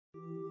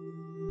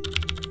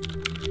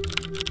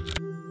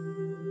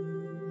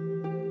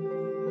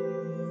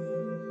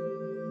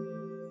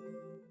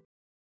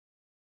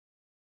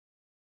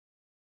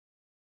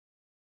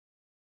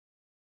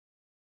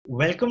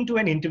Welcome to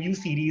an interview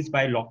series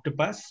by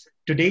Lawctopus.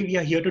 Today we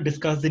are here to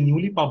discuss the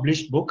newly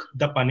published book,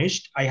 The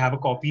Punished. I have a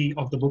copy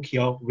of the book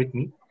here with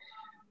me.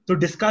 To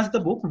discuss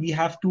the book, we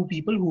have two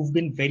people who've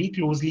been very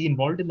closely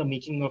involved in the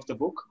making of the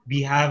book.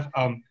 We have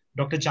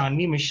Dr.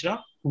 Jahnavi Misra,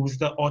 who's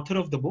the author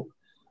of the book.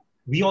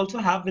 We also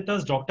have with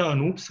us Dr.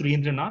 Anup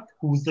Surendranath,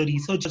 who's the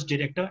research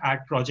director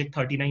at Project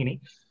 39A,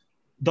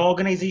 the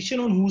organization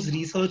on whose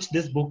research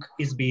this book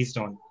is based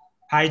on.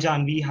 Hi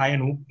Jahnavi, hi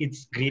Anup.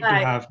 It's great to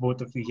have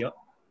both of you here.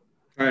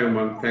 Hi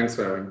Umang, thanks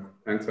for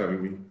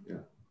having me.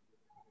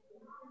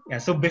 Yeah.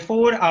 So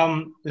before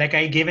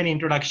I gave an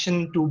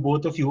introduction to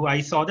both of you, I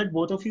saw that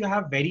both of you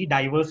have very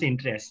diverse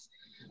interests.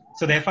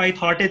 So therefore I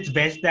thought it's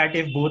best that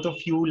if both of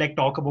you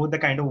talk about the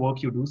kind of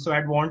work you do. So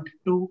I'd want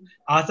to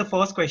ask the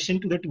first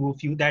question to the two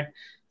of you, that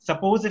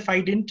suppose if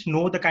I didn't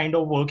know the kind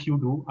of work you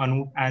do,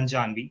 Anup and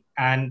Jahnavi,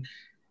 and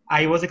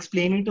I was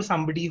explaining to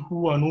somebody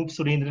who Anup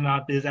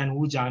Surendranath is and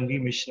who Jahnavi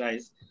Misra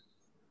is.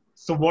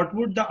 So what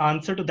would the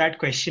answer to that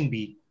question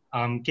be?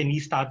 Can we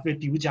start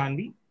with you,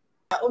 Jahnavi?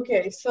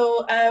 Okay,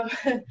 so I'm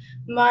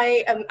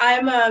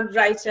a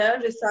writer,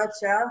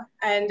 researcher,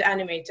 and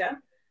animator.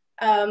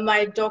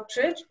 My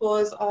doctorate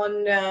was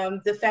on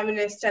the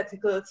feminist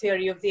ethical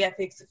theory of the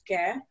ethics of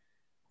care,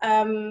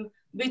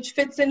 which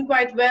fits in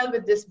quite well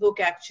with this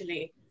book,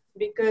 actually,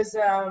 because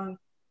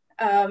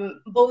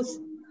both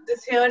the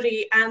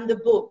theory and the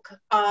book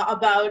are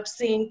about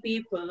seeing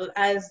people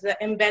as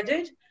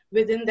embedded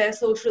within their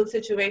social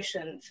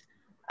situations.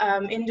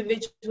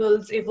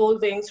 Individuals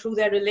evolving through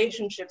their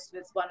relationships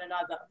with one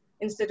another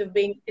instead of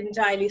being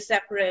entirely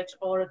separate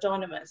or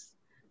autonomous.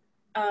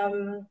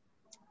 And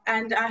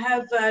I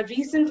have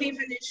recently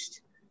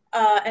finished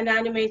an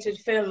animated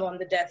film on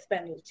the death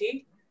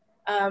penalty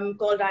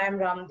called I Am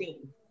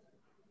Ramdeen,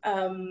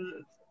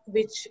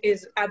 which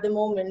is at the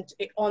moment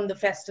on the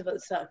festival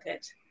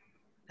circuit.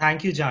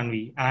 Thank you,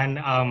 Jahnavi. And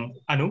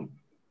Anu?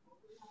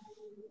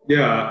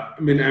 Yeah, I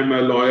mean, I'm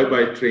a lawyer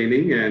by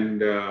training,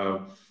 and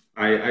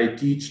I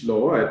teach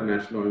law at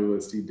National Law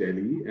University,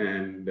 Delhi.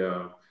 And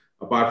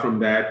apart from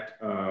that,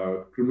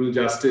 criminal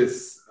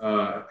justice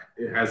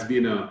has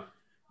been a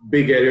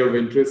big area of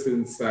interest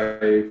since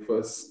I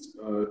first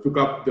took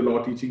up the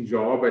law teaching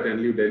job at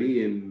NLU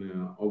Delhi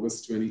in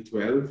August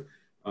 2012.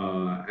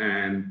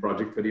 And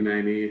Project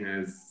 39A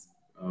has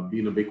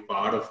been a big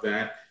part of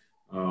that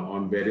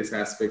on various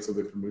aspects of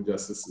the criminal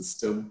justice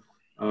system.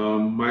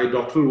 My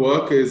doctoral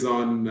work is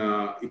on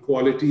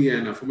equality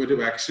and affirmative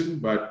action,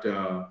 but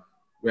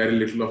very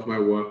little of my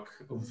work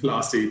over the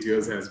last 8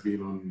 years has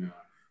been on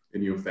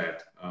any of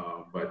that.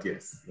 But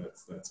yes,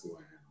 that's who I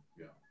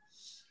am.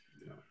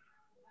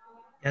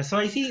 Yeah. So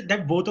I see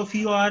that both of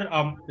you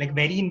are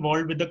very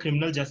involved with the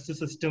criminal justice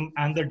system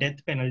and the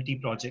death penalty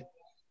project.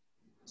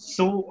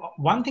 So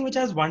one thing which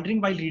I was wondering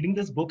while reading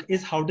this book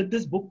is, how did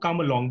this book come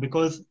along?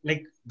 Because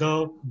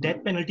the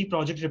death penalty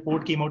project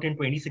report came out in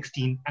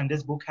 2016 and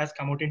this book has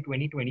come out in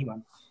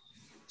 2021.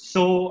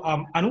 So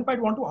Anup,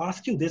 I'd want to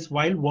ask you this: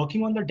 while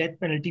working on the death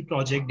penalty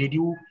project, did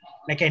you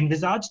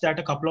envisage that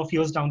a couple of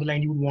years down the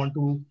line you would want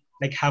to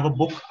have a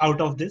book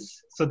out of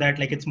this so that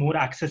it's more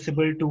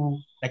accessible to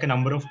a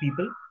number of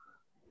people?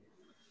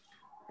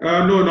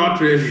 No,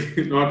 not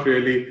really. Not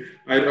really.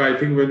 I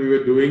think when we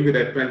were doing the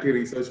death penalty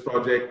research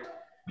project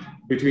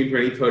between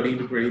 2013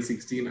 to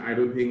 2016, I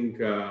don't think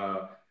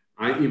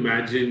I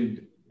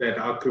imagined that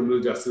our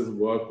criminal justice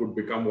work would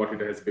become what it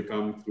has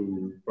become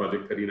through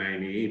Project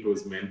 39A. It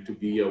was meant to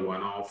be a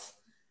one-off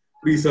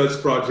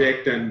research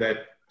project, and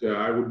that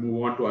I would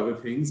move on to other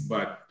things.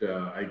 But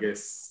I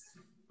guess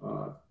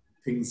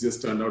things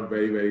just turned out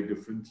very, very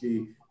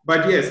differently.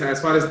 But yes,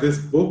 as far as this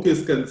book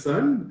is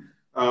concerned,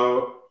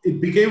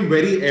 it became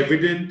very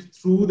evident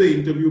through the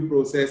interview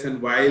process,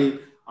 and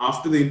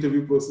after the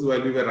interview process,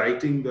 while we were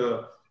writing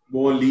the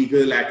more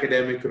legal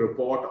academic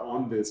report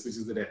on this, which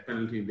is the Death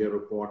Penalty India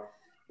report,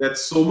 that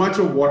so much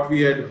of what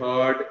we had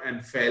heard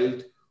and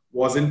felt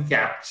wasn't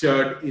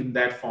captured in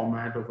that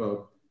format of a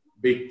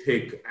big,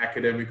 thick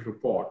academic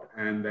report.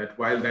 And that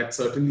while that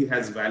certainly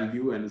has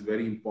value and is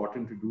very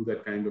important to do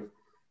that kind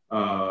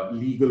of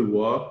legal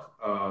work,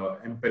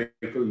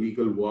 empirical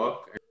legal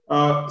work.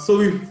 So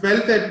we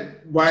felt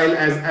that while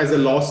as a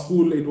law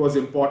school, it was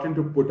important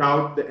to put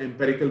out the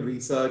empirical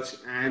research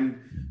and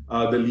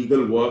the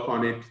legal work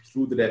on it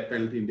through the Death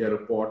Penalty India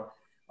report,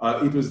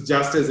 it was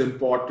just as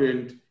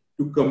important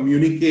to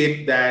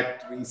communicate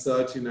that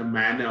research in a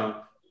manner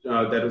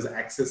that was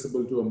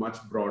accessible to a much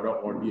broader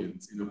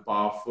audience, in a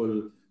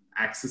powerful,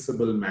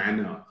 accessible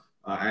manner.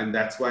 And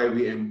that's why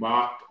we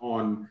embarked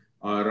on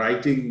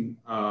writing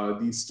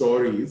these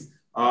stories.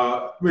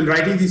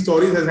 Writing these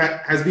stories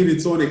has been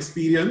its own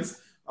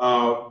experience,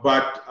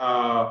 but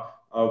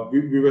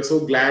we were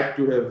so glad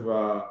to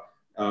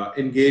have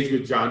engaged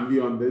with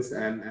Jahnavi on this,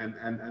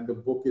 and the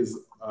book is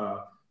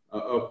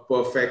a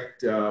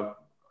perfect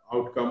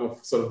outcome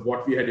of sort of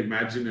what we had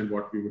imagined and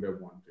what we would have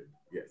wanted.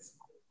 Yes.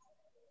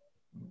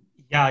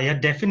 Yeah,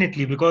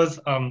 definitely. Because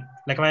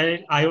while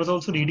I was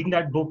also reading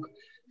that book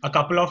a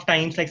couple of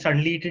times,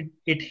 suddenly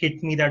it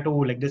hit me that,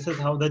 this is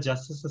how the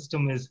justice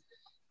system is.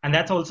 And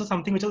that's also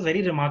something which was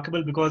very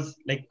remarkable, because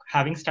like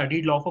having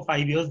studied law for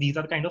 5 years, these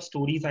are the kind of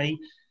stories I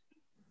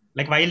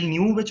like while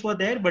knew which were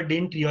there, but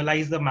didn't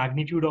realize the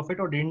magnitude of it,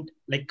 or didn't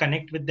like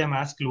connect with them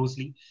as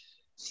closely.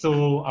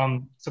 So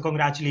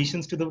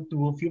congratulations to the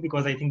two of you,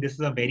 because I think this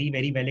is a very,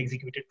 very well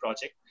executed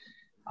project.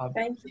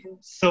 Thank you.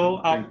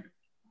 So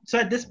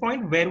at this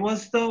point, where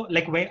was the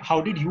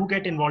how did you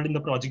get involved in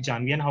the project,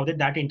 Jahnavi, and how did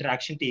that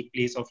interaction take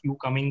place of you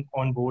coming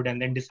on board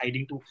and then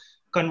deciding to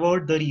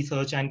convert the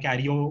research and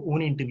carry your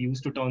own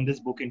interviews to turn this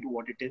book into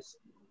what it is?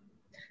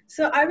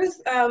 So I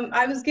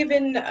was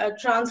given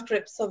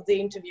transcripts of the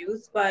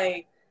interviews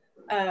by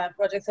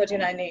Project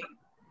 39A,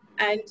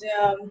 and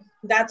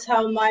that's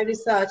how my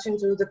research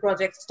into the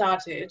project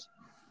started.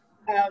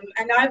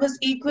 And I was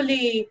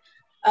equally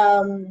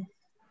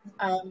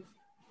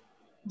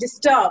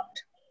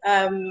disturbed,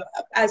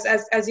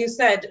 as you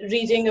said,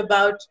 reading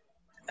about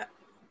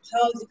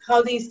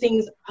how these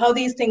things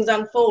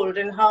unfold,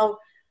 and how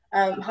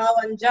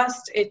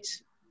unjust it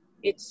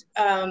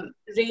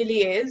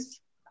really is,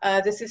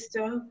 the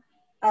system,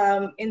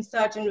 in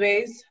certain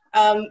ways.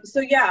 So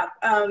yeah,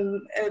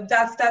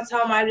 that's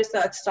how my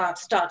research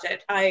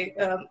started. I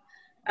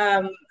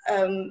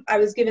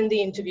was given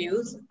the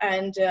interviews,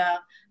 and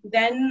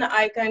then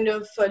I kind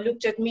of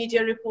looked at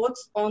media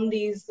reports on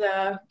these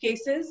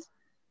cases.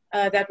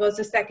 That was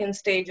the second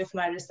stage of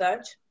my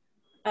research.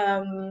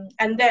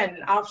 And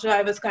then after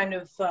I was kind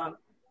of,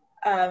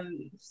 I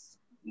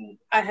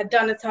had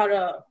done a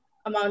thorough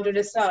amount of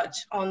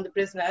research on the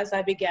prisoners,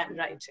 I began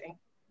writing.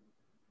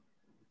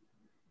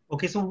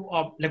 Okay,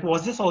 so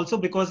was this also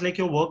because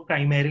your work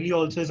primarily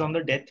also is on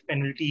the death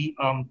penalty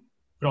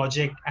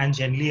project and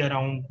generally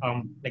around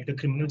the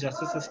criminal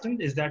justice system?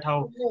 Is that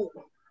how?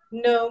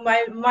 No,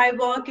 my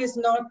work is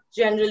not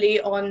generally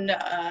on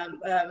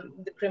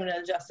the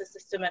criminal justice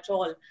system at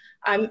all.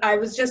 I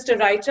was just a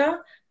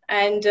writer,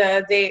 and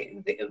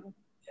they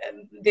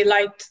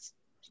liked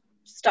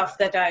stuff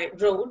that I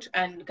wrote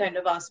and kind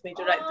of asked me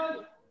to write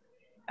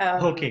the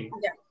book. Okay.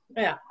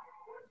 Yeah.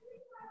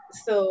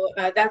 So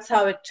that's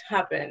how it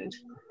happened.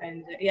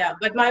 And yeah,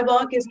 but my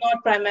work is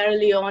not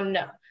primarily on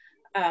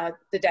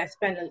the death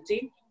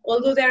penalty.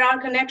 Although there are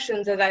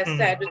connections, as I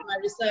said, with my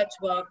research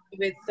work,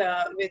 with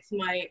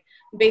my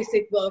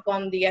basic work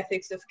on the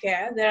ethics of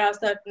care, there are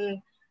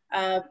certain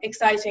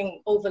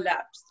exciting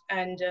overlaps.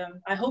 And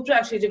I hope to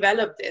actually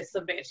develop this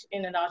a bit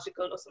in an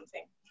article or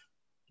something.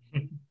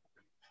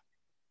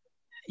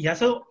 Yeah,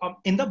 so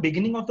in the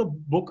beginning of the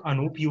book,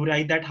 Anup, you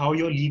write that how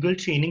your legal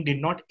training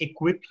did not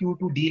equip you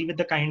to deal with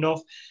the kind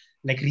of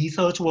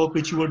research work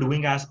which you were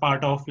doing as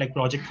part of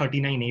Project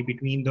 39A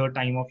between the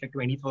time of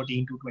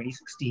 2013 to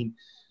 2016.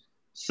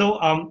 So,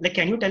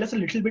 can you tell us a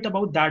little bit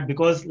about that?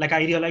 Because, I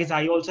realize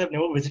I also have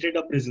never visited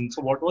a prison.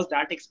 So, what was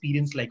that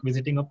experience like,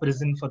 visiting a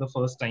prison for the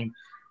first time,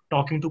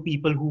 talking to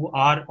people who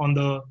are on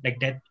the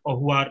death, or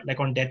who are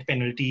on death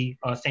penalty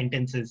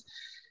sentences,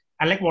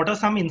 and what are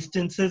some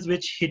instances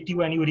which hit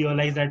you and you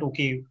realize that,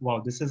 okay,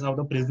 wow, this is how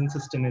the prison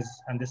system is,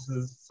 and this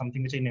is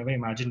something which I never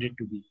imagined it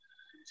to be.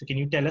 So, can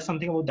you tell us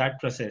something about that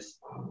process?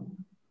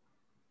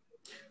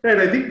 Right.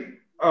 I think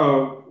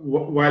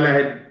while I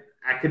had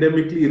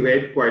academically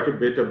read quite a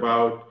bit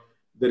about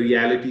the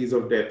realities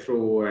of death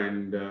row,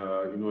 and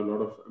a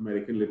lot of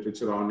American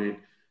literature on it,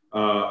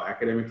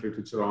 academic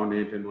literature on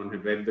it, and one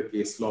had read the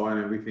case law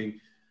and everything.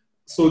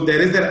 So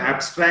there is that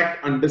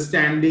abstract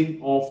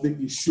understanding of the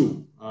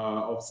issue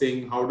of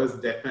saying how does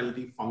death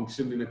penalty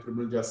function in a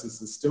criminal justice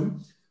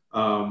system,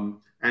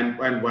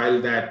 and while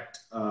that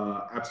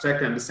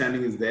abstract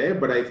understanding is there,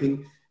 but I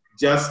think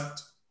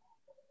just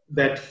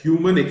that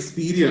human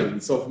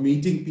experience of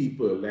meeting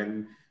people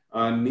and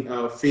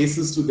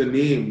faces to the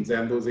names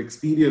and those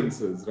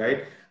experiences,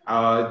 right?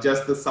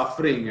 Just the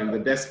suffering and the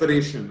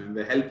desperation and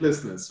the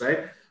helplessness,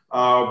 right?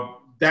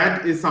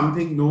 That is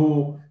something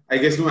no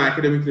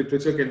academic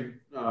literature can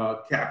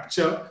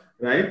capture,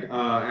 right?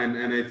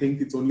 And I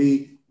think it's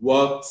only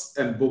works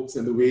and books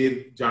and the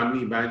way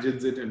Jahnavi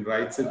imagines it and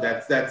writes it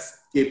that's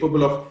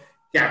capable of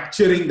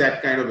capturing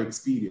that kind of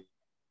experience.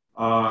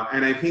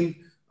 And I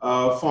think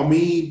for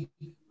me,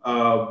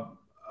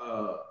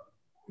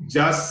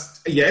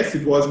 yes,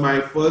 it was my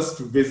first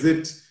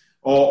visit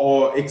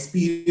or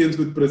experience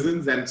with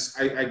prisons, and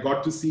I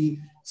got to see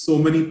so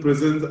many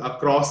prisons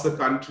across the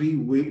country,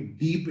 way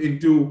deep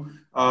into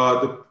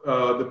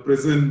the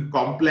prison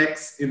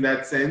complex in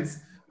that sense,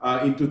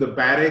 into the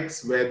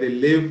barracks where they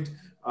lived,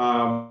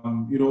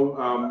 and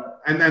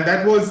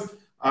that was,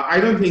 I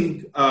don't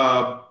think,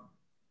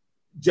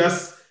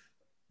 just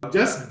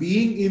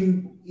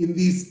being in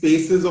these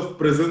spaces of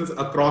prisons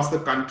across the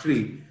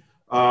country,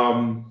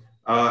 and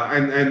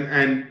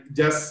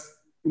just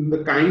in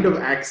the kind of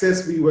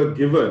access we were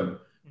given,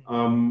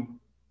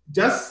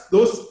 just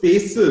those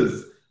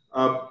spaces,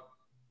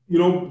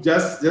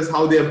 just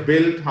how they're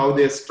built, how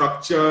they're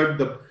structured,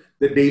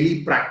 the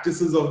daily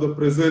practices of the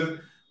prison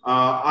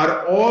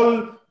are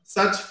all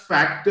such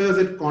factors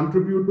that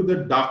contribute to the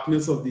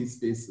darkness of these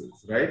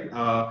spaces, right?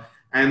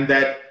 And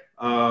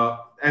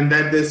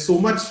that there's so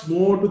much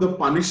more to the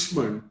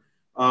punishment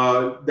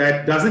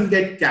that doesn't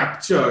get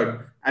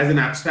captured as an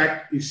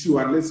abstract issue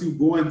unless you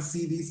go and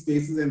see these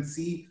spaces and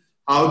see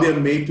how they're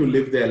made to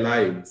live their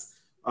lives.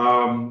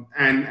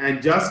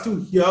 And just to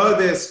hear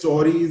their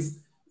stories,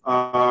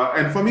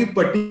 and for me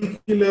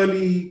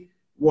particularly,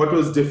 what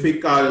was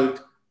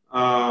difficult,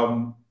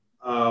 where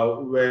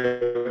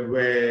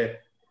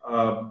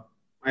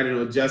I don't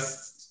know,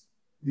 just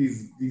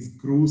these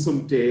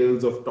gruesome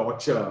tales of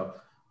torture,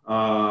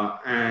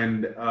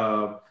 and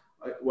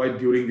while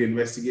during the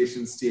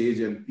investigation stage,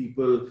 and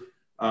people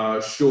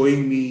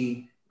showing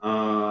me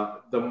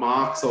the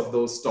marks of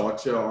those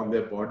torture on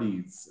their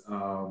bodies,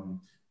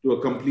 to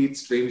a complete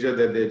stranger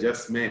that they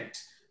just met,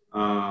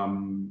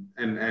 and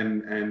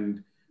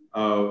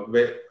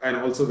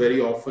also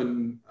very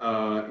often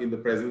in the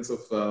presence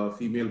of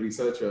female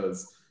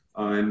researchers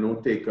and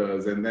note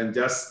takers, and then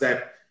just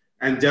that,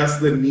 and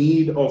just the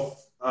need of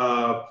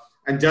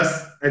and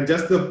just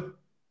the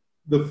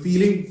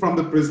feeling from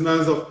the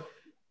prisoners of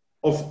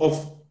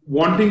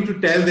wanting to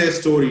tell their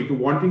story, to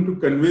wanting to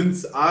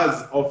convince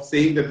us of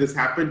saying that this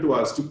happened to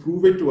us, to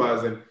prove it to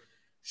us and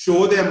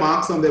show their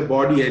marks on their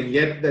body, and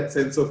yet that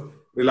sense of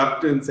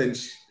reluctance and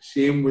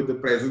shame with the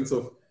presence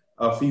of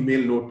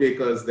female note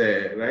takers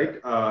there, right?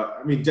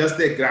 I mean, just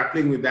they're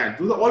grappling with that.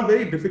 Those are all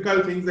very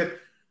difficult things that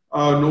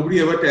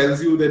nobody ever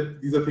tells you that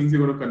these are things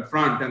you're going to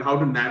confront, and how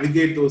to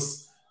navigate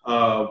those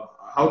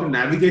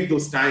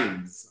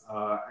times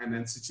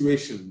and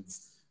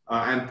situations.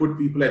 And put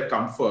people at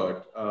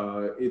comfort.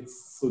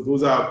 So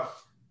those are,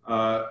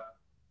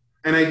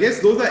 and I guess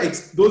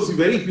those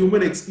very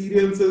human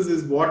experiences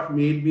is what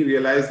made me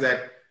realize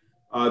that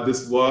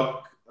this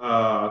work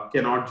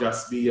cannot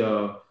just be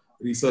a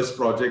research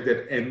project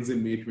that ends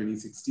in May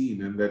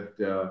 2016, and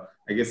that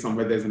I guess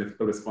somewhere there's an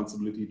ethical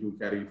responsibility to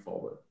carry it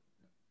forward.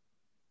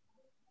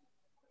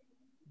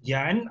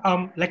 Yeah, and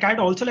like I'd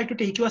also like to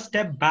take you a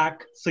step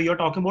back. So you're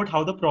talking about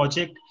how the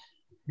project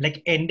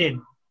like ended.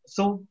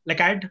 So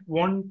like I'd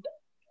want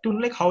to know,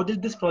 like, how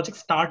did this project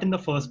start in the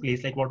first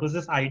place? Like, what was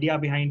this idea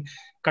behind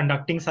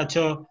conducting such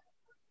a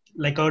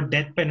like a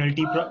death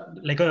penalty,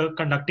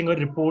 conducting a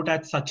report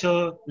at such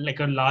a like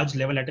a large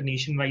level at a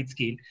nationwide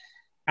scale?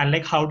 And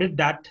like, how did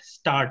that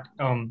start?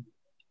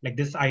 Like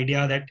this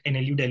idea that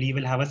NLU Delhi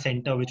will have a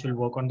center which will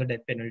work on the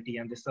death penalty,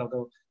 and this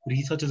other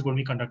research is going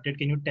to be conducted.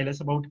 Can you tell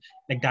us about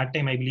like that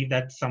time? I believe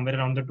that's somewhere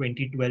around the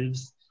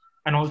 2012s,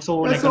 and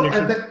also yeah, like so a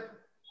little, at that,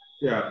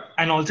 yeah,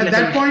 and also at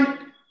like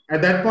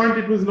that point,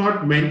 it was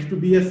not meant to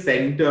be a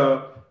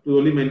center. It was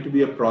only meant to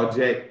be a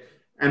project.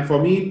 And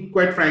for me,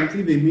 quite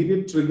frankly, the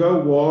immediate trigger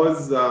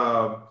was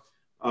the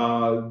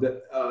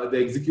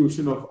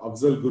execution of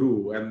Afzal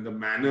Guru, and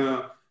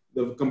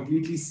the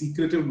completely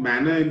secretive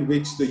manner in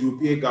which the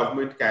UPA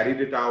government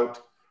carried it out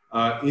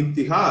in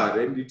Tihar.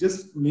 And it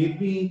just made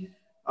me,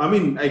 I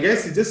mean, I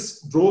guess it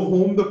just drove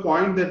home the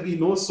point that we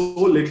know so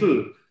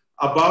little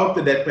about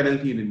the death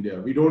penalty in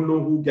India. We don't know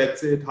who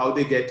gets it, how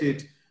they get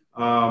it.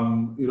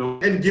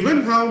 And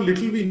given how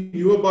little we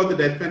knew about the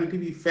death penalty,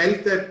 we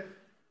felt that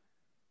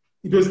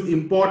it was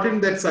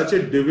important that such a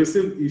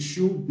divisive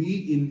issue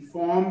be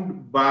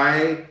informed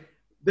by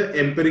the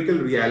empirical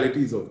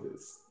realities of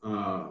this.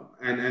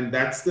 And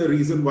that's the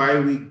reason why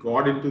we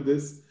got into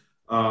this.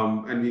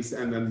 And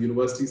then the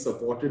university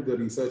supported the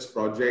research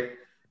project.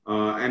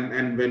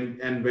 And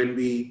when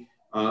we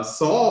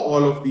saw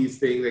all of these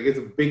things, I guess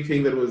a big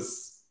thing that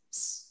was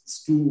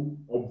too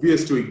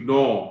obvious to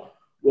ignore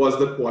was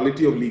the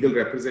quality of legal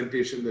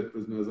representation that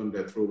prisoners on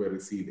death row were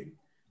receiving.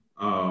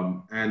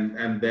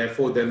 And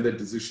therefore then the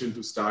decision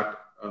to start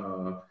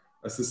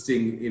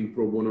assisting in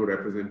pro bono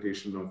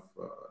representation of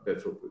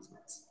death row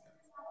prisoners.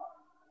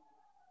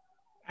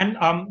 And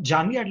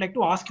Jahnavi, I'd like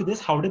to ask you this: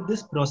 how did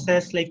this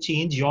process like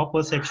change your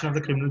perception of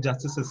the criminal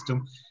justice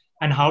system,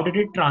 and how did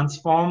it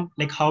transform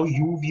like how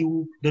you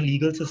view the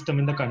legal system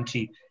in the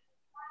country?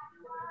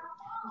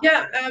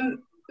 Yeah,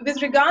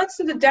 with regards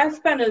to the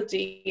death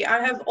penalty, I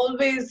have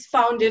always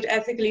found it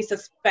ethically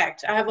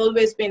suspect. I have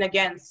always been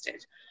against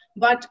it.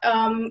 But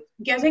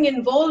getting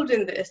involved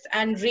in this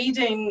and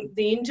reading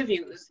the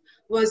interviews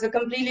was a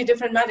completely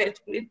different matter.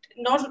 It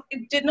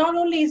did not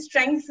only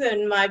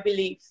strengthen my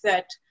belief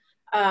that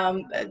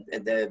that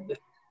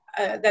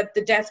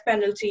the death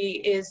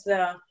penalty is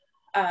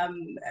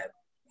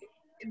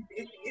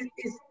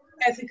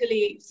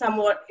ethically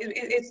somewhat,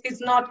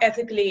 it's not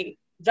ethically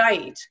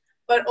right,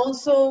 but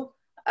also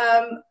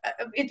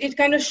it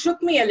kind of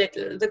shook me a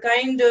little, the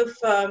kind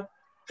of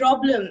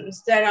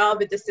problems there are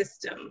with the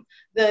system,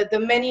 the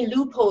many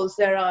loopholes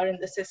there are in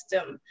the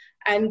system.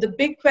 And the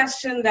big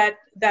question that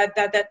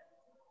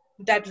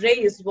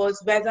raised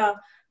was whether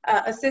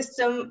a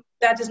system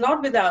that is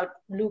not without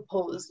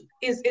loopholes,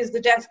 is the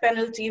death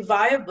penalty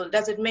viable?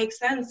 Does it make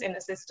sense in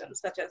a system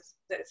such as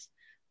this?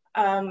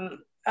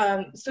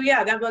 So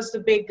yeah, that was the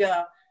big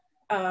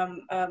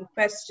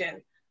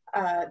question.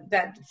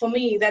 That for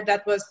me,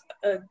 that was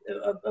a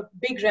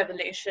big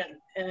revelation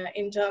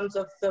in terms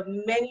of the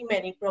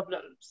many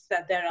problems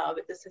that there are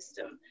with the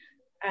system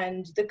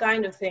and the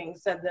kind of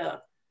things that the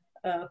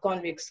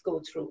convicts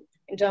go through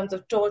in terms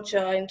of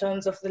torture, in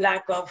terms of the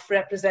lack of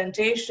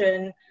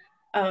representation,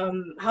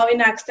 how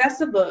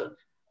inaccessible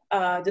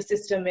the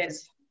system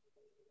is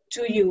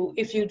to you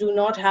if you do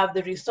not have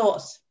the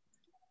resource.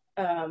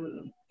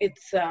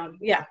 It's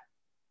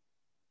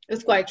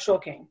quite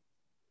shocking.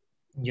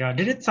 Yeah.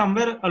 Did it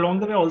somewhere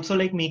along the way also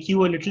like make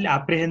you a little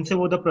apprehensive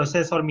of the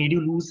process, or made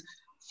you lose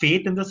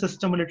faith in the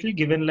system a little,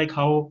 given like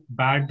how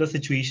bad the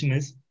situation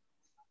is?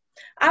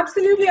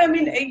 Absolutely. I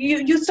mean,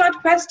 you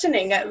start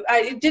questioning.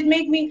 It did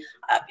make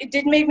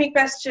me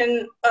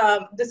question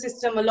the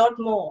system a lot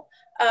more.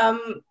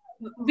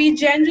 We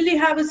generally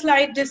have a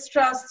slight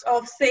distrust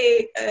of,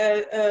 say,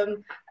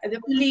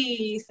 the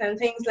police and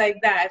things like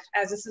that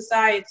as a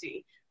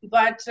society.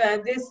 But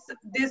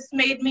this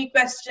made me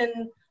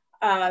question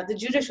the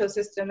judicial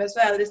system as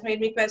well. This made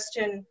me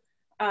question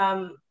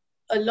a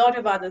lot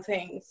of other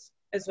things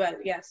as well.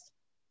 Yes.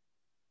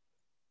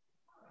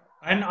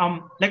 And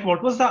like,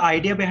 what was the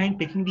idea behind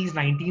picking these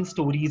 19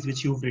 stories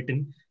which you've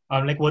written?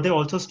 Like, were there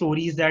also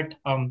stories that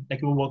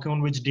like you were working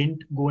on which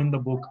didn't go in the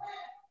book?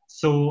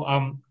 So,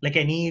 like,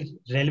 any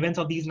relevance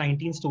of these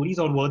 19 stories,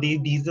 or were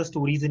these the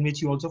stories in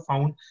which you also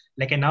found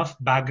like enough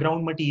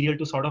background material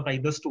to sort of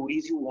write the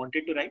stories you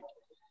wanted to write?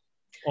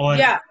 Or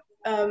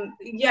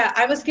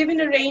I was given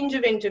a range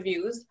of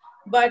interviews,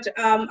 but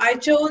I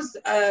chose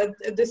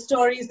the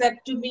stories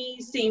that to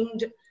me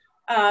seemed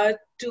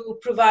to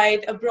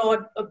provide a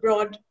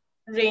broad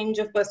range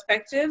of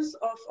perspectives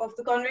of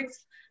the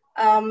convicts,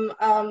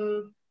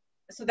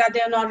 so that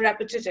they are not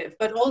repetitive,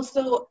 but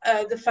also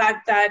the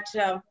fact that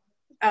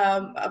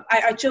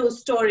I chose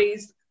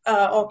stories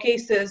or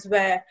cases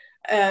where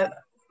where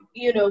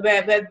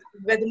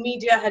the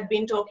media had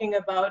been talking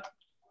about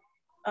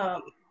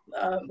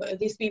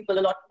these people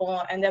a lot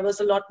more, and there was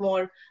a lot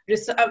more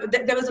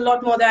there was a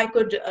lot more that I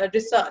could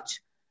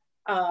research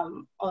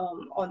on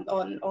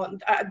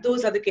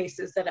those are the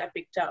cases that I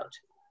picked out,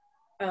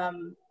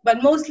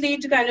 but mostly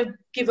to kind of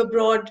give a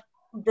broad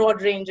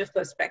range of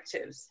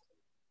perspectives.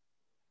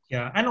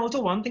 yeah, and also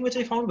one thing which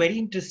I found very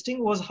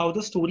interesting was how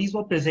the stories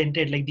were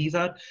presented. Like, these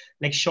are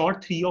like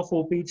short 3 or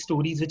 4 page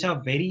stories which are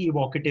very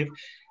evocative,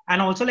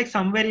 and also like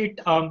somewhere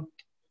it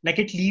like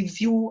it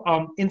leaves you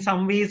in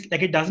some ways,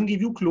 like it doesn't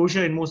give you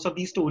closure in most of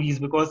these stories,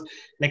 because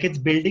like it's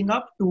building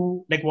up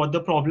to like what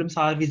the problems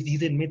are which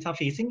these inmates are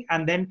facing,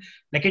 and then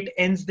like it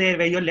ends there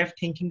where you're left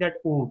thinking that,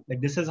 oh,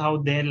 like this is how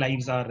their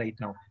lives are right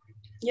now.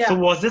 Yeah. So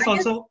was this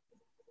also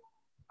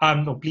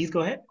no, please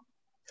go ahead.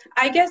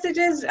 I guess it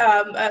is,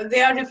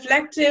 they are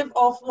reflective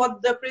of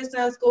what the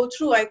prisoners go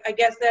through. I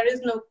guess there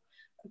is no,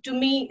 to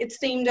me, it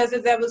seemed as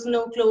if there was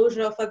no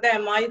closure for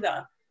them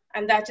either.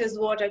 And that is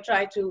what I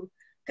try to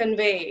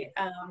convey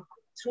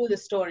through the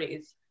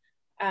stories.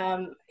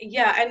 And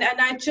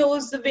I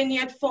chose the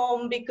vignette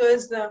form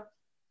because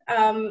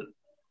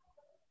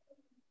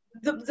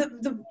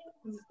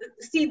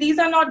see, these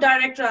are not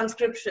direct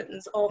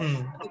transcriptions of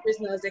the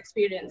prisoner's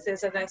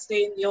experiences, as I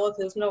say in the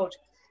author's note.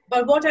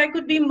 But what I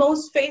could be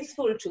most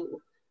faithful to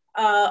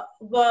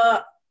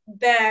were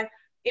their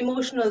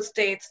emotional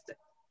states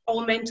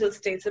or mental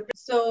states.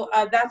 So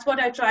that's what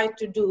I tried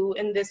to do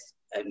in this,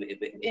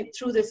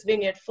 through this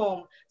vignette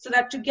form, so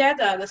that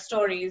together the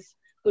stories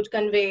could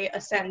convey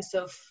a sense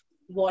of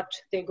what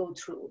they go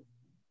through.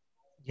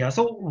 Yeah.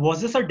 So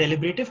was this a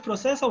deliberative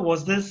process, or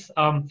was this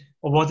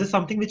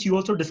something which you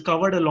also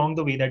discovered along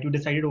the way, that you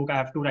decided, okay, I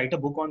have to write a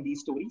book on these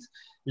stories.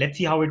 Let's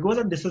see how it goes,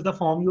 and this is the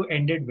form you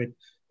ended with?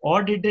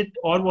 Or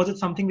was it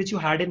something which you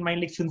had in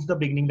mind like since the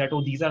beginning, that,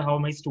 oh, these are how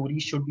my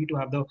stories should be to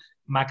have the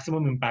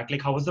maximum impact?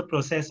 Like, how was the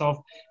process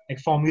of like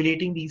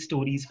formulating these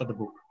stories for the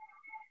book?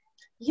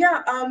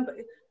 Yeah,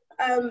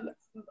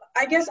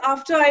 I guess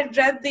after I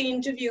read the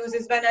interviews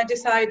is when I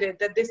decided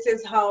that this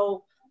is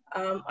how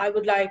I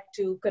would like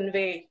to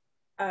convey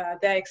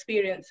their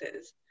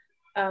experiences.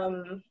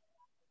 I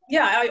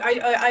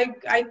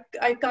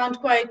can't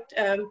quite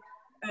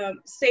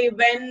say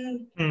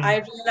when I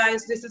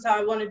realized this is how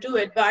I want to do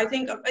it, but I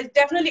think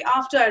definitely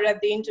after I read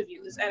the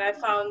interviews, and I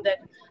found that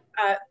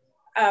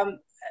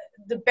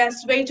the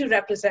best way to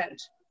represent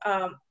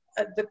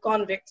the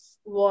convicts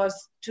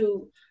was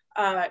to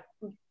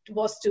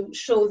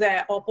show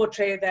their, or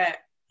portray their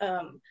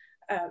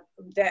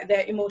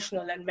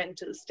emotional and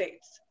mental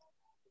states,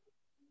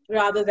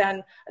 rather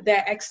than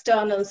their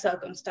external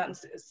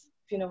circumstances,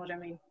 if you know what I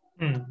mean.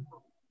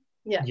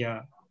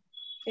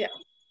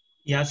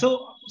 Yeah.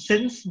 So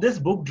since this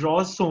book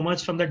draws so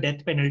much from the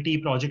death penalty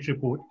project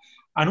report,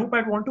 Anup,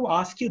 I want to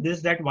ask you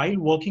this, that while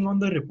working on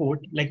the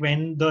report, like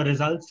when the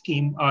results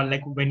came,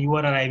 like when you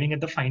were arriving at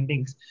the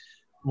findings,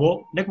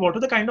 what are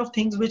the kind of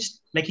things which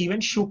like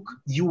even shook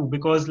you?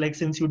 Because like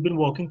since you've been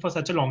working for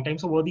such a long time,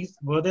 so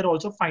were there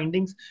also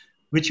findings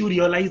which you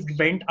realized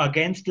went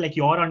against like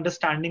your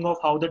understanding of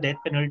how the death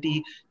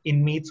penalty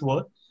inmates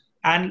were?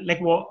 And like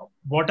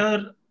what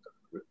are,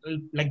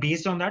 like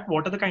based on that,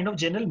 what are the kind of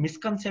general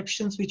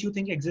misconceptions which you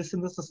think exist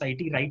in the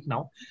society right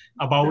now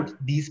about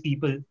these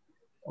people,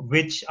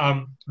 which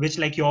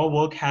like your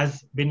work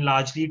has been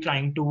largely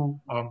trying to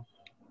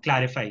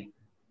clarify?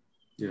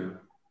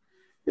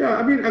 Yeah,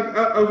 I mean,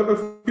 a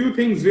few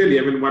things really.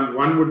 I mean,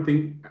 one would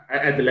think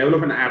at the level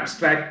of an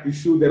abstract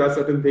issue, there are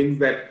certain things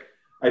that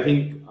I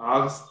think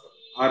are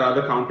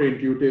rather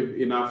counterintuitive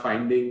in our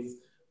findings,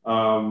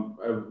 in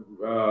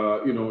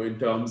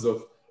terms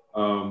of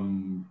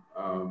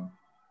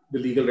the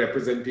legal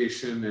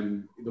representation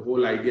and the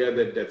whole idea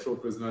that death row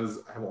prisoners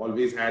have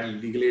always had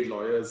legal aid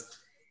lawyers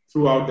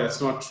throughout. That's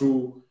not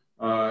true.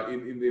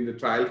 In the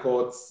trial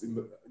courts, in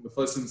the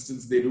first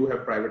instance, they do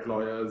have private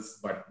lawyers,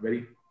 but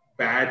very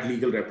bad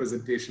legal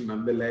representation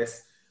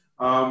nonetheless.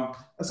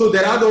 So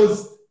there are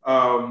those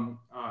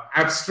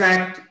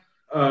abstract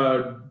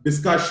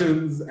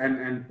discussions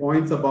and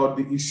points about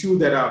the issue.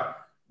 There are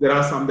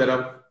some that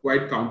are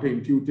quite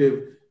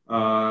counterintuitive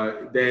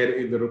there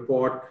in the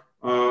report.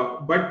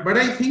 But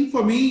I think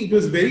for me, it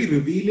was very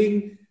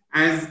revealing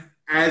as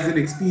an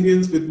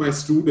experience with my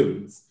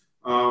students,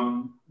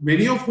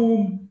 many of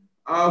whom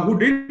who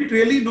didn't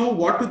really know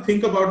what to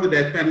think about the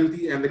death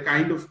penalty and the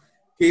kind of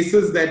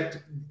cases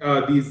that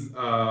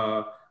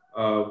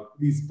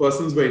these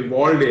persons were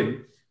involved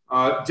in,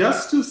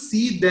 just to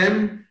see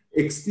them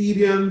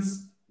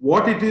experience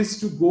what it is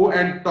to go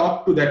and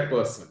talk to that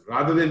person,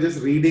 rather than just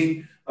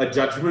reading a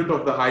judgment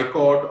of the High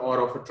Court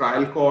or of a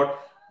trial court.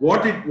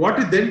 What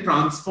it then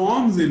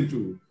transforms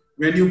into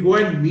when you go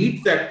and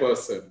meet that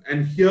person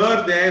and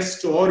hear their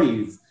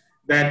stories,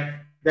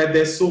 that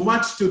there's so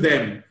much to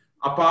them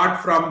apart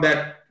from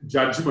that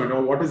judgment,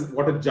 or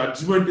what a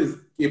judgment is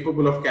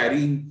capable of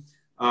carrying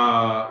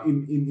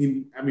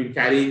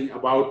carrying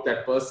about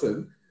that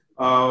person.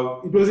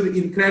 It was an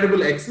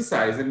incredible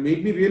exercise and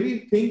made me really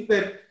think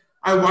that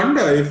I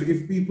wonder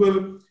if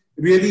people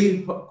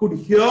really could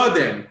hear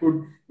them,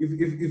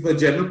 if a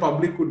general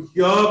public could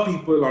hear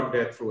people on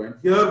death row and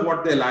hear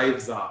what their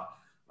lives are,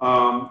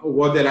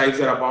 what their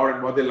lives are about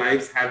and what their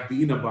lives have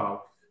been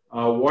about,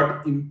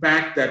 what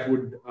impact that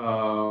would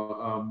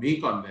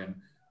make on them,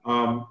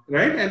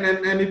 right?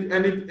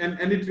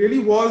 And it really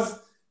was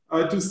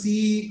to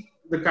see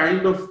the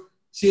kind of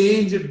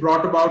change it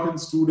brought about in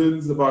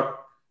students, about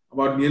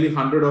nearly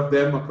 100 of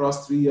them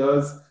across 3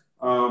 years.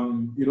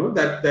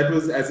 That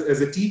was,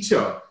 as a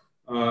teacher,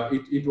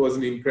 it was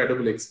an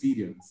incredible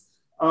experience.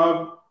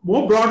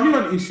 More broadly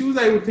on issues,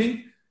 I would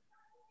think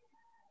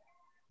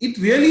it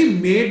really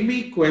made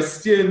me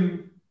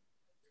question.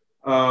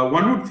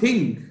 One would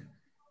think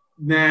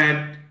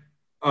that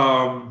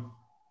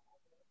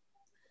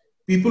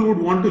people would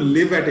want to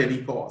live at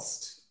any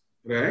cost,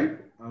 right?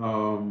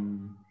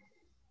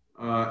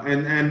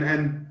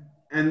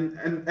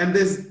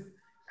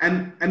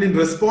 And in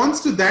response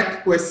to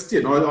that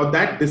question or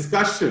that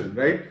discussion,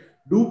 right?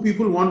 Do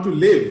people want to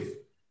live?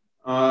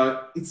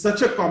 It's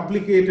such a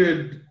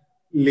complicated,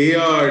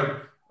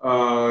 layered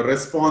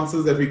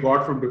responses that we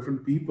got from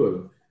different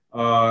people.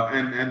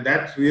 And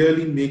that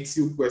really makes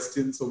you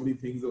question so many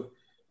things of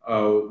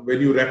when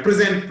you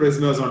represent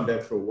prisoners on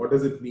death row, what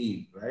does it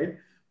mean, right?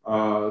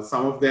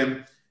 Some of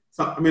them,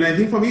 I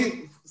think for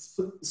me,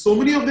 so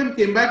many of them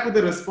came back with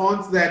the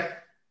response that,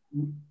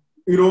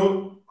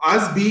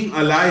 us being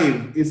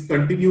alive is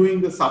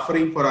continuing the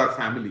suffering for our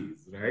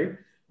families, right?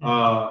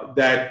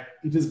 That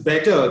it is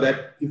better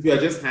that if we are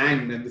just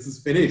hanged and this is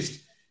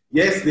finished,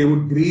 yes, they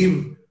would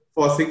grieve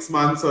for 6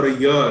 months or a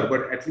year,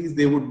 but at least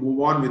they would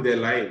move on with their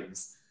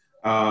lives.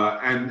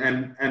 And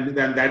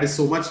that is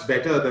so much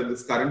better than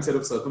this current set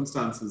of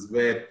circumstances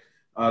where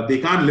they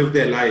can't live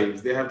their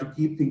lives. They have to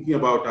keep thinking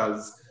about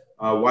us,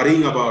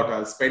 worrying about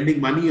us,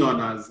 spending money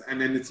on us. And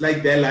then it's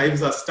like their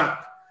lives are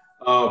stuck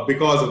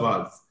because of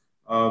us.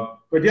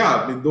 But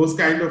yeah, those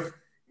kind of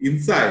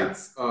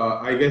insights,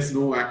 I guess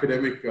no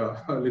academic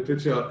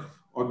literature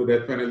on the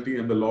death penalty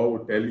and the law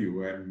would tell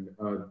you. And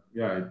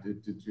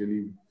it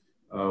really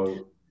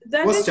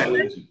was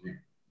challenging.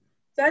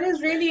 That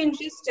is really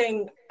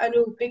interesting,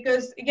 Anup,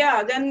 because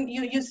then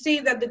you see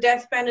that the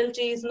death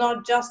penalty is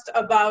not just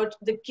about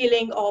the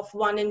killing of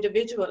one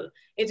individual.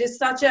 It is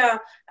such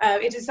a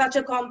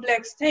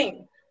complex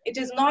thing. It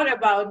is not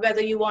about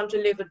whether you want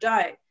to live or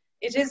die.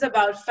 It is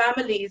about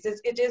families.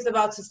 It is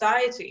about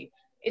society.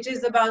 It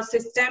is about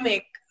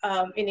systemic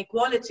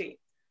inequality.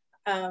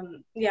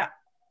 No,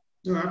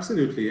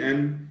 absolutely.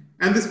 And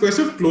this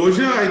question of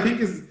closure, I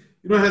think, is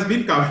has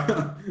been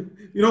covered.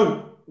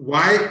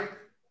 Why?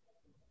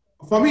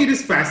 For me, it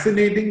is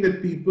fascinating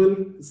that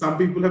some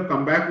people have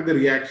come back with a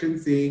reaction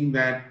saying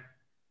that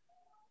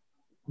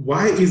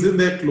why isn't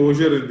there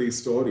closure in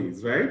these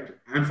stories, right?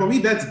 And for me,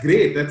 that's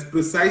great. That's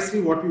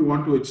precisely what we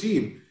want to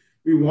achieve.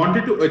 We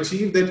wanted to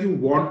achieve that you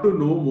want to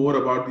know more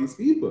about these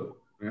people,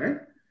 right?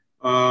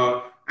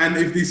 And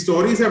if these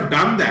stories have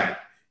done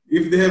that,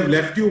 if they have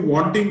left you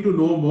wanting to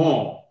know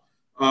more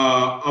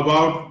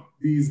about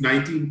these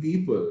 19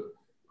 people,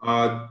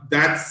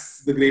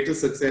 that's the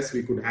greatest success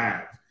we could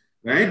have,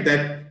 right?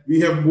 That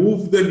we have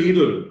moved the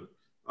needle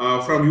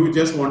from you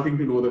just wanting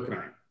to know the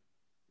crime,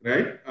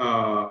 right?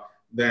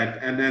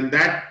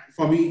 That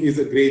for me is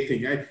a great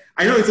thing.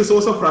 I know it's a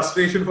source of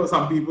frustration for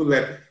some people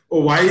that,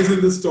 why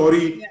isn't the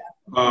story,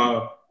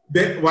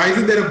 why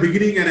isn't there a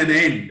beginning and an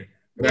end,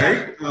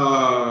 right?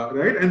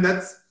 Right? And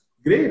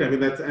great. I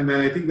mean, and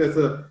I think that's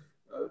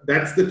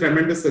the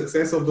tremendous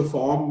success of the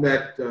form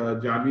that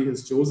Jahnavi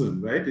has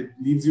chosen, right? It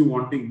leaves you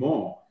wanting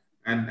more,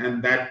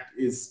 and that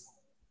is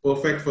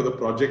perfect for the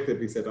project that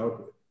we set out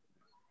with.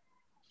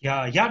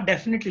 Yeah,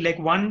 definitely. Like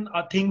one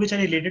thing which I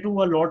related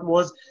to a lot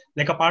was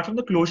like apart from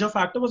the closure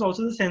factor was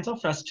also the sense of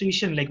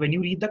frustration. Like when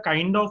you read the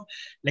kind of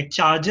like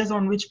charges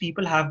on which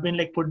people have been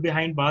like put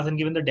behind bars and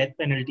given the death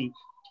penalty.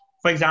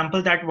 For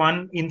example, that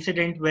one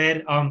incident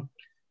where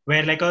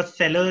like a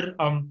seller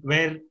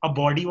where a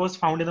body was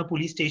found in a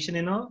police station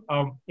in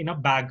a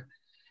bag,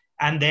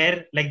 and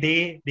there like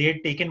they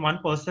had taken one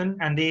person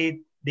and they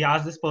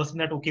asked this person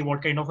that, okay,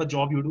 what kind of a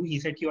job you do. He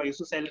said, I used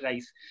to sell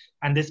rice.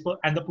 And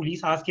and the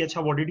police asked,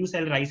 Acha, what did you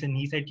sell rice in?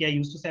 He said, I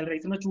used to sell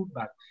rice in a jute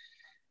bag.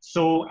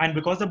 So, and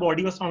because the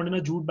body was found in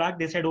a jute bag,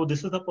 they said, oh,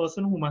 this is the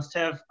person who must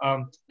have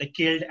like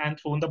killed and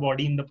thrown the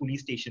body in the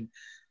police station.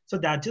 So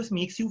that just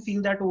makes you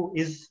feel that, oh,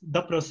 is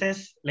the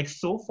process like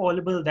so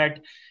fallible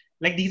that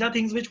like these are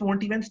things which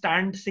won't even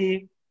stand,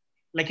 say,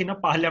 like in a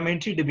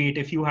parliamentary debate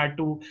if you had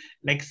to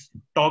like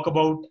talk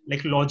about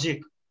like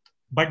logic.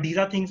 But these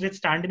are things which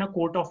stand in a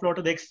court of law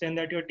to the extent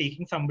that you're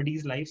taking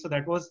somebody's life. So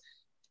that was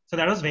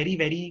very,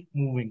 very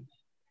moving.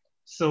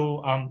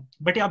 So,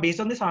 but yeah, based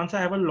on this answer,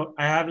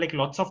 I have like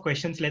lots of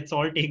questions. Let's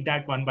all take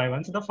that one by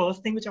one. So the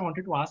first thing which I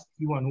wanted to ask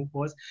you, Anup,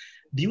 was,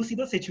 do you see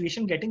the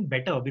situation getting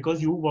better?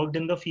 Because you worked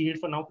in the field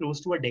for now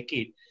close to a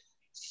decade.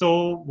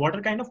 So what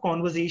are kind of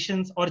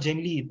conversations or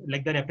generally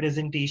like the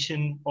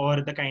representation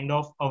or the kind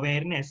of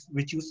awareness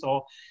which you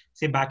saw,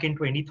 say back in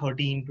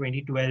 2013,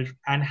 2012,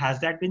 and has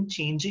that been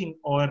changing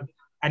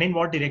and in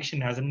what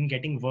direction? Has it been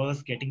getting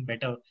worse, getting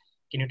better?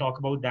 Can you talk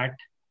about that?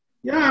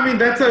 Yeah, I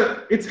mean,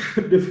 it's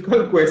a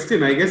difficult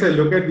question. I guess I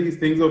look at these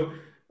things of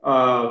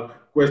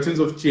questions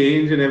of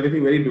change and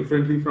everything very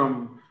differently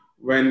from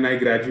when I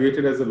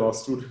graduated as a law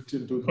student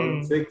in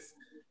 2006.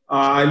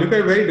 I look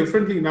at it very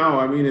differently now.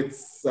 I mean,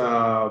 it's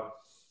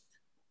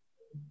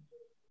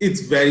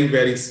very,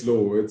 very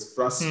slow. It's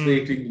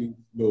frustratingly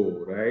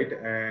slow, right?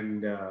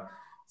 And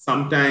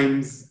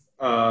sometimes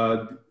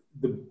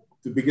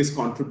the biggest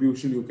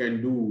contribution you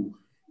can do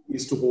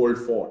is to hold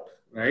fort,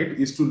 right?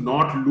 Is to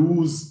not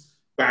lose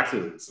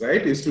battles,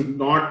 right? Is to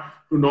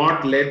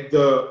not let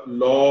the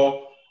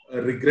law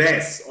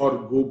regress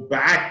or go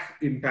back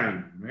in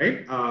time,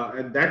 right?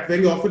 And that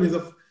very often is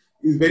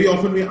very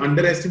often we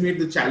underestimate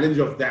the challenge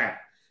of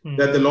that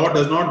the law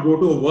does not go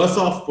to a worse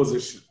off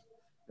position,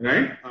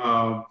 right?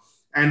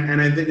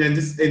 And I think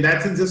just in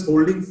that sense, just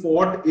holding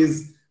fort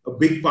is a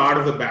big part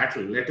of the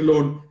battle, let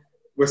alone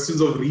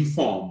questions of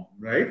reform,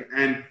 right?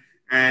 And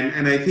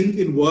I think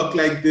in work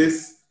like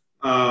this,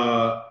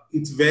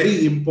 it's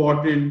very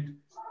important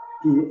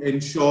to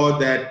ensure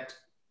that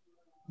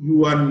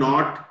you are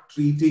not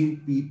treating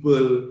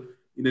people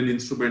in an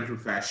instrumental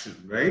fashion,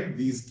 right?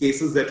 These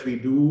cases that we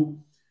do,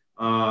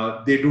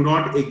 they do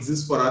not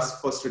exist for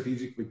us for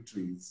strategic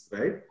victories,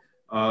 right?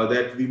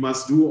 That we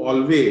must do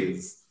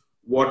always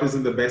what is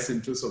in the best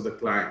interest of the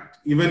client,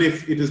 even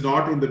if it is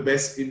not in the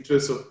best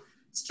interest of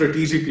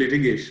strategic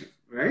litigation,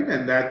 right?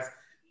 And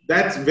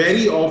that's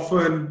very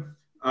often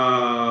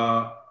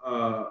a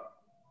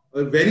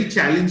very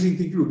challenging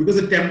thing to do because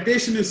the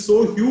temptation is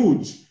so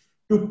huge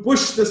to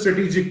push the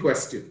strategic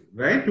question,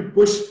 right? To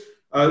push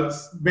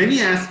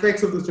many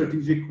aspects of the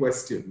strategic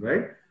question,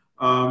 right?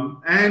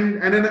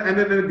 And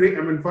a great,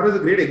 I mean, for us, a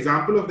great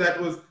example of that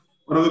was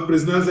one of the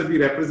prisoners that we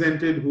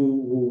represented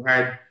who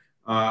had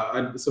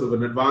a sort of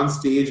an advanced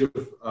stage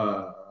of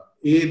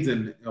AIDS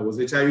and was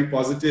HIV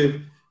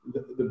positive.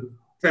 The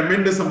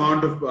tremendous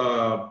amount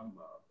of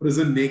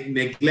prison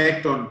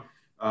neglect on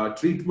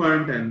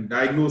treatment and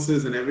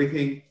diagnosis and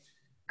everything.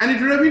 And it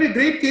would have been a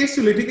great case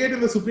to litigate in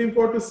the Supreme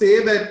Court to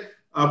say that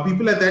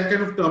people at that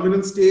kind of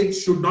terminal stage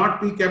should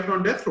not be kept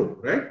on death row,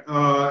 right?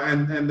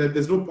 And that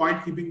there's no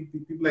point keeping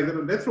people like that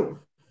on death row.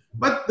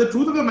 But the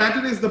truth of the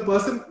matter is the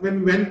person,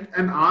 when we went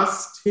and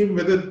asked him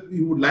whether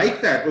he would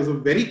like that, was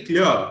very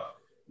clear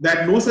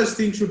that no such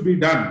thing should be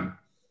done,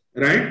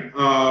 right?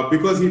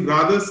 Because he'd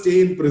rather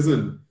stay in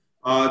prison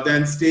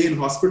than stay in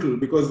hospital,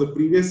 because the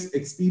previous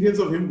experience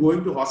of him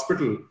going to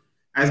hospital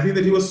has been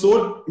that he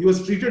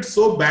was treated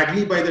so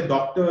badly by the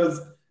doctors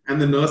and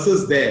the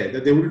nurses there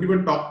that they wouldn't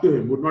even talk to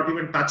him, would not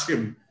even touch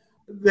him.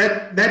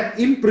 That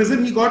in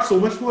prison he got so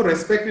much more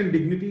respect and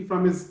dignity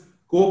from his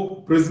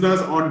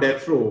co-prisoners on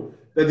death row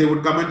that they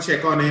would come and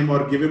check on him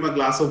or give him a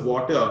glass of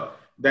water,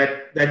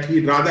 that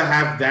he'd rather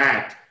have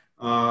that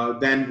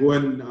than go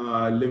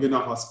and live in a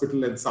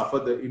hospital and suffer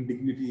the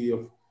indignity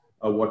of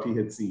what he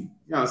had seen.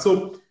 Yeah,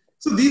 so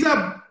these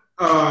are,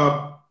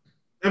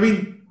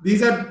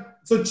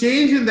 so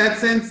change in that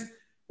sense,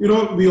 we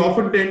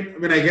often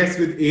tend, I guess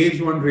with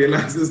age one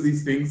realizes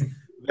these things,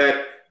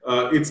 that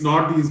it's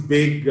not these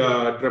big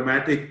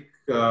dramatic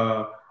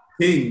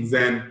things,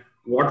 and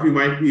what we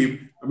might be,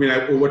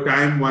 over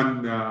time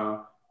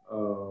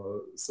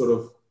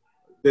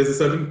there's a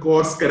certain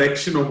course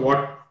correction of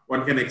what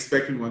one can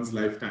expect in one's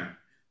lifetime.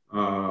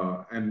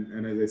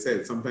 And as I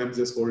said, sometimes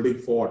just holding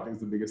fort is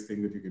the biggest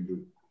thing that you can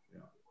do.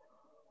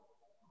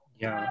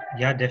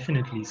 Yeah,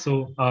 definitely.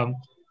 So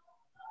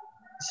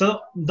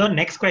the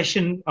next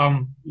question,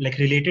 like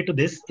related to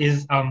this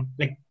is,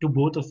 like to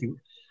both of you.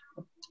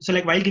 So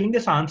like while giving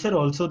this answer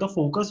also, the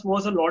focus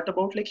was a lot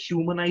about like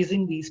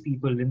humanizing these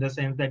people, in the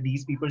sense that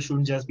these people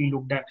shouldn't just be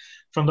looked at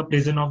from the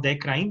prison of their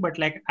crime, but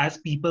like as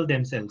people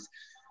themselves.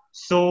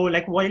 So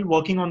like while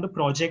working on the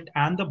project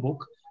and the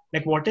book,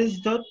 like what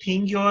is the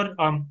thing you're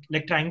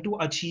like trying to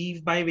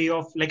achieve by way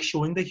of like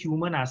showing the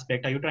human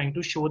aspect? Are you trying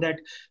to show that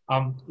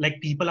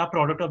like people are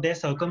product of their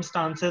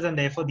circumstances and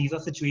therefore these are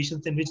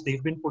situations in which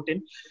they've been put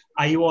in?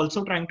 Are you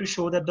also trying to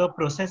show that the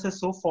process is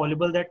so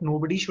fallible that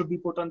nobody should be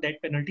put on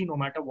death penalty no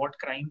matter what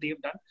crime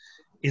they've done?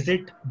 Is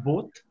it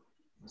both?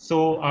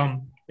 So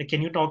like,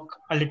 can you talk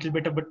a little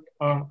bit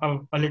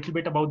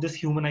about this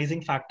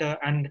humanizing factor,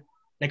 and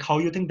like how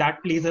you think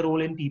that plays a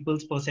role in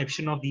people's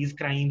perception of these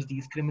crimes,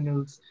 these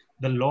criminals,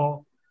 the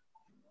law?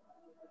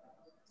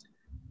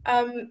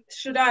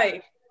 Should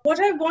I? What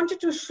I wanted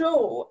to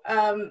show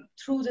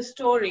through the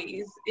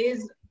stories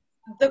is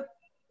the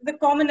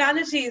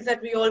commonalities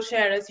that we all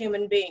share as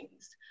human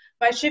beings.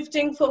 By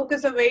shifting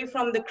focus away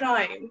from the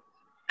crime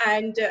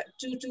and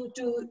to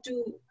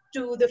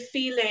the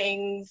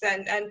feelings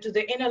and to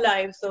the inner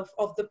lives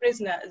of the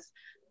prisoners,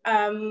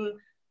 I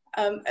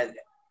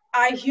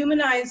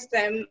humanize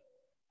them,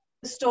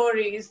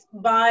 stories,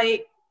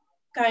 by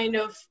kind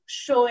of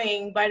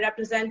showing, by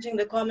representing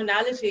the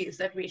commonalities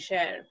that we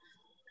share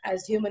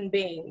as human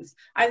beings.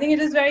 I think it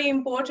is very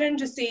important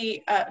to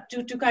see,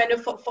 to kind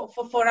of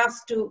for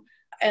us to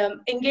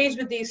engage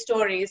with these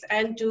stories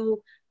and to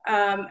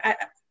and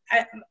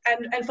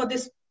for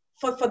this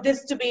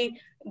to be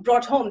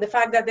brought home, the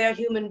fact that they are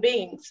human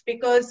beings,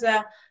 because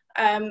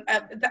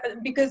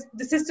because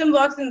the system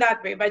works in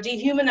that way. By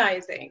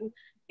dehumanizing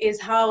is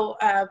how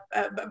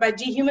by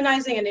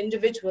dehumanizing an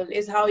individual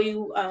is how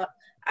you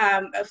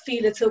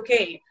feel it's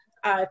okay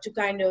to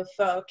kind of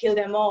kill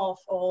them off,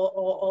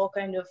 or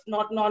kind of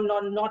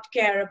not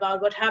care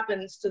about what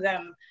happens to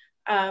them.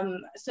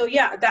 So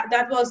yeah,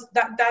 that was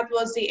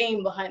the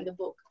aim behind the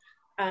book,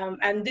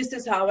 and this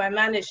is how I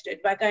managed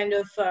it, by kind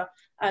of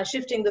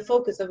shifting the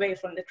focus away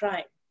from the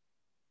crime.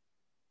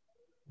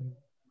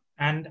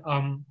 And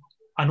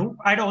Anup,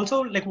 I'd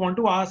also like want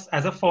to ask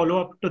as a follow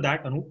up to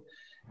that, Anup,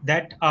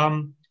 that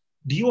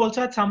do you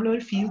also at some level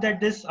feel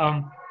that this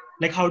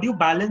like how do you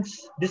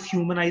balance this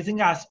humanizing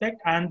aspect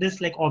and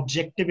this like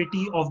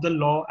objectivity of the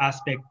law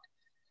aspect?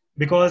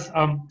 Because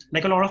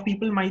like a lot of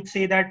people might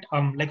say that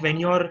like when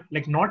you're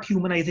like not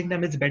humanizing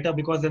them, it's better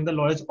because then the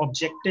law is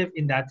objective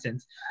in that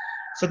sense.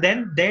 So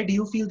then there, do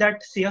you feel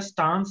that say a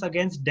stance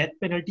against death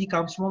penalty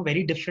comes from a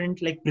very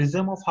different like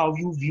prism of how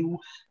you view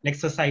like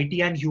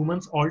society and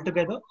humans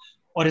altogether?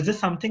 Or is this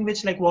something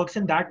which like works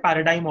in that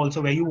paradigm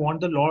also, where you want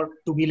the law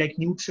to be like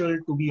neutral,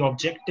 to be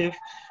objective,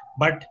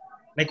 but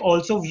like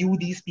also view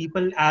these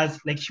people as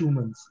like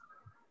humans?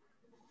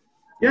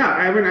 Yeah,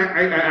 I mean,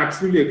 I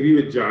absolutely agree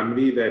with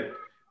Jahnavi that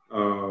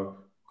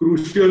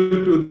crucial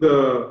to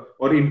the,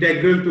 or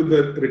integral to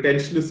the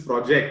retentionist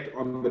project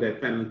on the death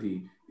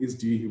penalty is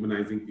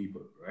dehumanizing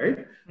people,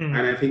 right? And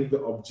I think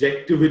the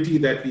objectivity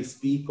that we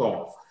speak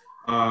of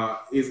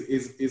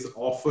is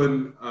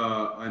often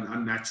an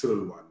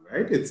unnatural one,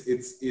 right? It's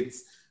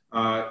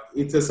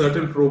a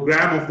certain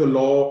program of the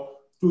law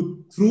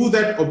to, through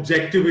that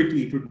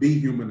objectivity, to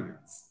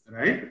dehumanize,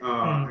 right?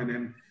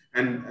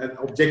 And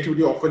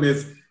objectivity often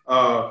is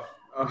a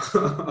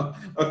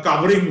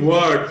covering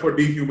word for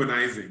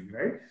dehumanizing,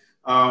 right?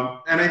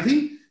 And I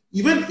think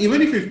even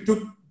if you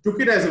took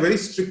it as a very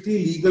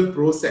strictly legal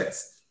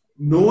process,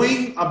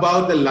 knowing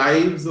about the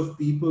lives of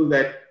people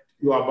that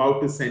you are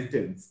about to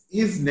sentence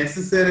is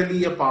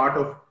necessarily a part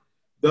of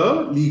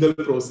the legal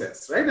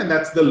process, right? And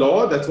that's the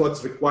law, that's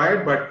what's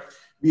required, but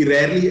we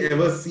rarely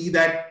ever see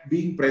that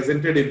being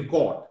presented in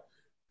court,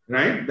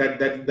 right?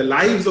 That the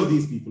lives of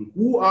these people,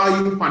 who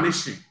are you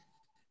punishing,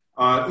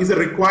 is a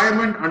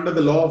requirement under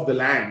the law of the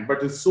land,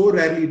 but is so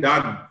rarely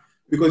done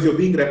because you're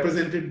being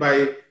represented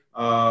by,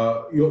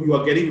 you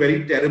are getting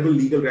very terrible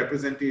legal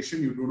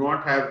representation. You do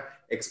not have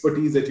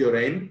expertise at your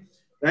end,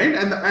 right?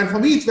 And for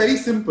me, it's very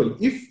simple.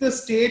 If the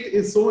state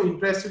is so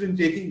interested in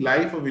taking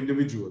life of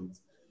individuals,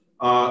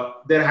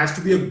 there has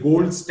to be a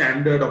gold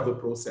standard of the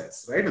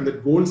process, right? And the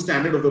gold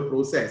standard of the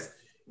process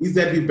is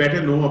that we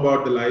better know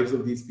about the lives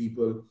of these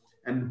people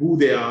and who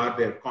they are,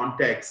 their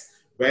context,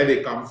 where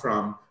they come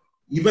from,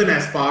 even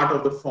as part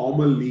of the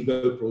formal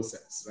legal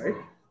process, right?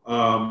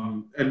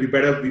 And we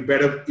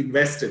better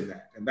invest in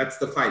that. And that's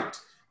the fight,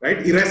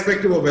 right?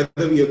 Irrespective of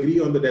whether we agree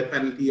on the death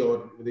penalty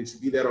or whether it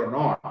should be there or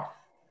not,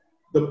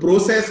 the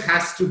process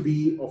has to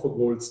be of a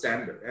gold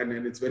standard. And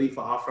it's very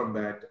far from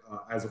that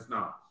as of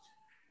now.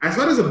 As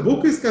far as the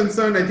book is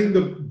concerned, I think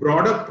the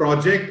broader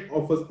project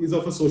is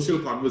of a social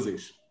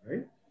conversation,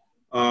 right?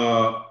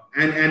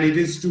 And it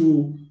is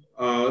to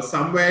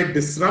somewhere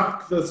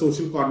disrupt the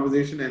social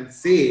conversation and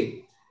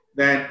say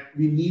that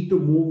we need to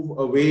move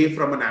away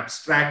from an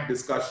abstract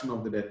discussion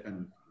of the death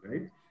penalty,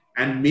 right?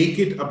 And make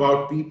it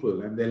about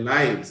people and their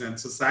lives and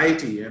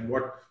society and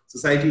what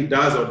society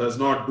does or does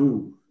not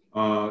do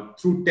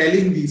through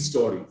telling these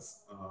stories.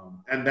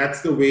 And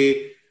that's the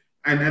way.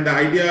 And the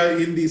idea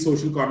in these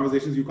social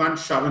conversations, you can't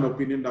shove an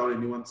opinion down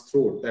anyone's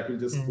throat. That will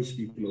just push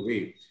people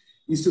away.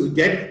 Is to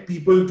get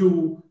people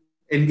to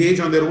engage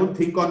on their own,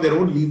 think on their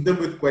own, leave them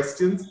with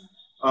questions.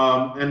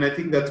 And I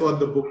think that's what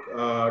the book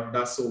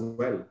does so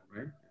well,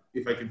 right?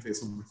 If I can say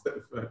so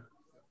myself.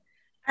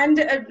 And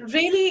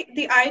really,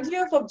 the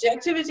idea of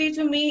objectivity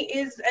to me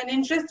is an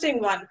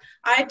interesting one.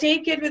 I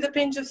take it with a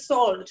pinch of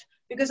salt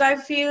because I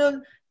feel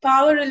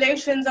power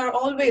relations are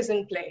always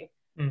in play.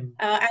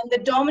 And the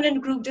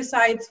dominant group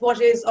decides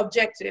what is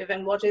objective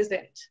and what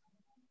isn't.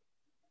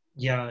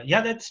 Yeah,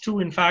 that's true.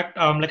 In fact,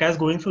 like I was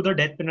going through the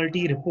death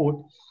penalty report,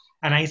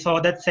 and I saw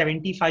that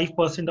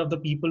 75% of the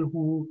people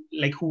who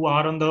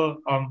are on the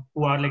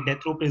who are like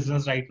death row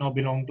prisoners right now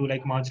belong to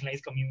like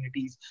marginalized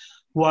communities,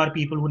 who are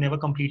people who never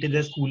completed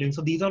their schooling.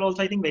 So these are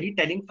also, I think, very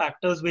telling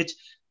factors which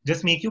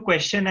just make you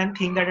question and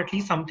think that at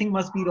least something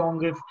must be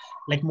wrong if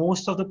like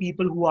most of the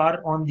people who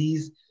are on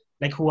these,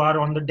 like who are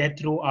on the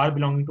death row, are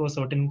belonging to a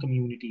certain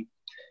community.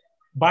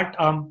 But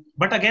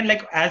again,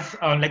 like as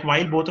like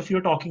while both of you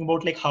are talking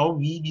about like how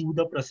we view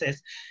the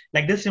process,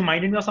 like this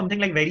reminded me of something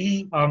like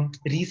very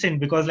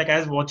recent, because like I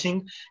was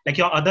watching like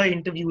your other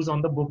interviews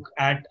on the book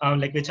at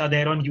like which are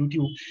there on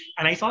YouTube,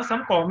 and I saw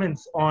some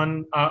comments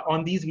on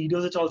these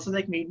videos which also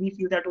like made me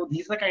feel that, oh,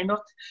 these are kind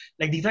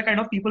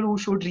of people who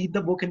should read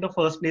the book in the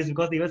first place,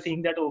 because they were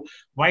saying that, oh,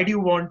 why do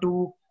you want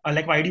to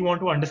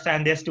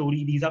understand their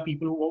story? These are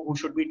people who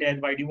should be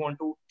dead. Why do you want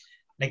to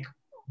like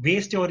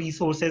waste your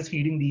resources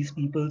feeding these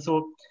people?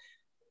 So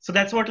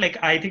that's what, like,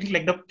 I think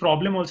like the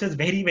problem also is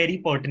very, very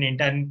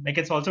pertinent, and like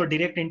it's also a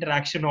direct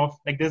interaction of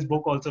like this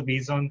book also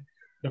based on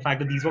the fact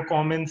that these were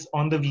comments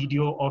on the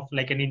video of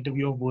like an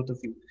interview of both of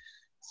you.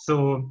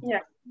 So yeah,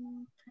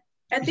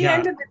 at the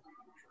end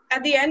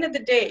of the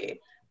day,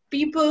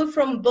 people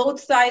from both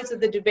sides of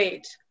the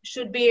debate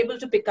should be able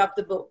to pick up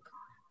the book.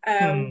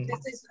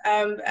 This is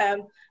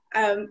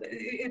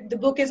the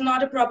book is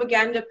not a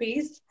propaganda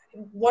piece.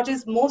 What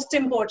is most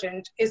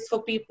important is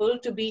for people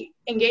to be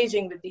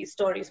engaging with these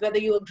stories, whether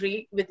you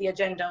agree with the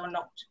agenda or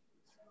not.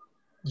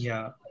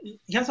 Yeah.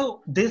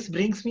 So this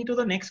brings me to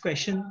the next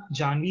question,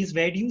 Jahnavi, is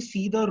where do you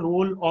see the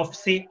role of,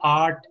 say,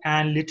 art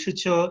and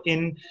literature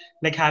in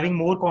like having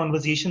more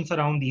conversations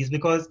around these?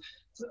 Because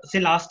say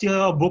last year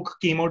a book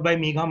came out by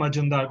Megha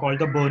Majumdar called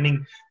The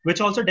Burning,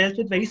 which also dealt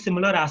with very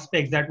similar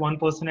aspects, that one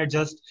person had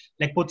just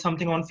like put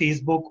something on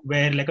Facebook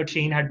where like a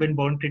train had been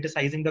burned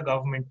criticizing the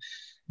government.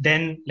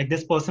 Then like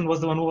this person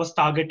was the one who was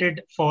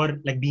targeted for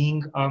like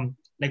being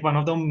like one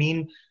of the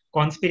main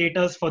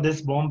conspirators for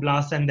this bomb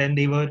blast, and then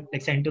they were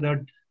like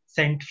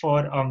sent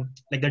for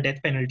like the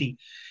death penalty.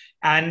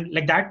 And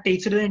like that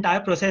takes you to the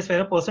entire process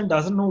where a person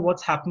doesn't know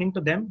what's happening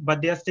to them,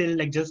 but they are still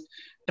like just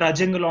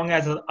trudging along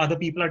as other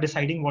people are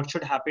deciding what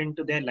should happen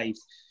to their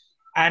lives.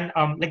 And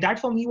like that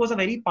for me was a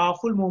very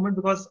powerful moment,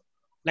 because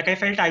like I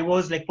felt I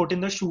was like put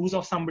in the shoes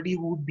of somebody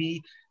who would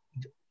be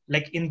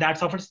like in that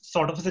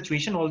sort of a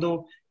situation.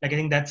 Although like I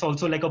think that's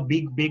also like a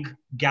big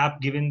gap,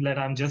 given that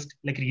I'm just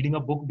like reading a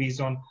book based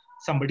on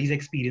somebody's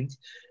experience.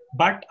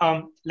 But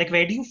like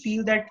where do you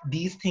feel that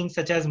these things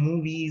such as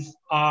movies,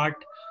 art,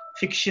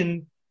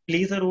 fiction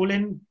plays a role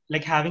in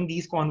like having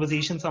these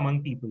conversations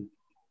among people?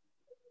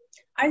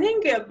 I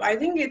think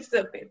it's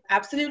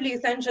absolutely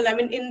essential. I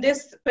mean, in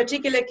this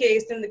particular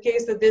case, in the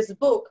case of this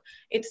book,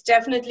 it's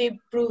definitely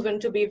proven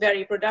to be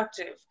very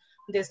productive,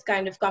 this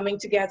kind of coming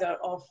together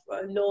of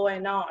law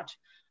and art.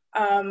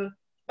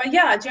 But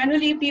yeah,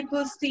 generally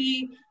people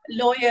see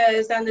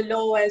lawyers and the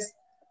law as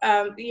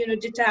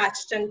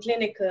detached and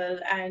clinical,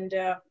 and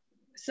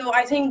so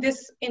I think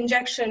this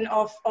injection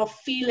of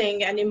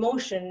feeling and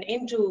emotion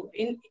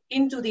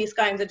into these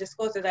kinds of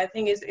discourses, I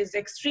think is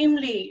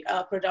extremely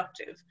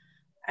productive.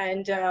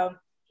 And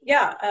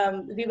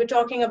we were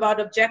talking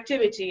about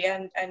objectivity,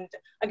 and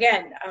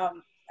again,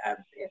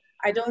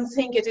 I don't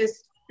think it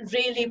is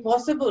really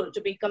possible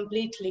to be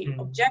completely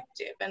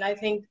objective. And I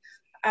think,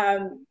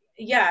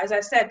 as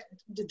I said,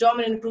 the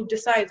dominant group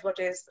decides what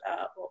is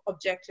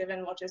objective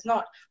and what is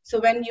not. So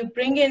when you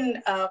bring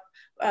in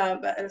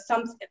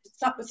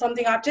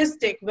something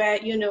artistic where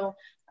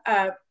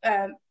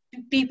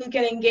people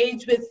can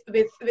engage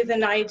with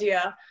an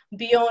idea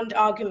beyond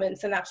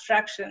arguments and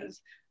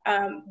abstractions,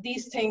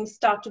 these things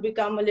start to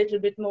become a little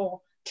bit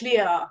more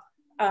clear.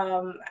 I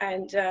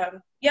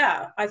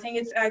think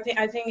it's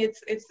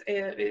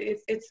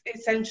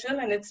essential,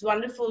 and it's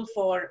wonderful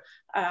for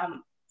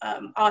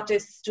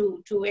artists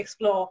to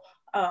explore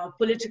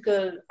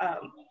political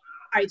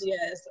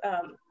ideas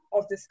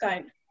of this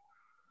kind.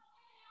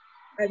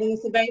 I think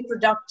it's a very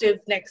productive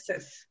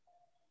nexus.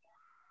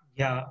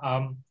 Yeah.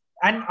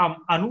 And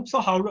Anup, so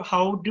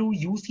how do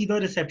you see the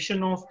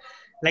reception of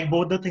like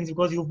both the things,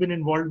 because you've been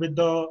involved with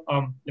the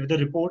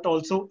report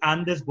also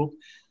and this book?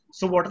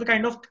 So what are the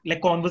kind of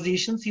like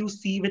conversations you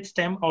see which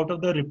stem out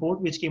of the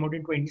report which came out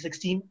in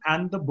 2016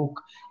 and the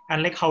book,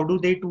 and like how do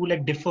they two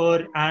like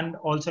differ and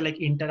also like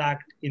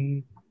interact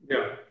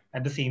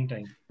at the same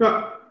time?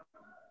 No,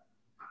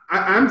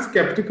 I'm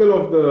skeptical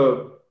of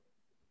the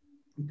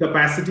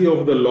capacity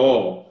of the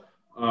law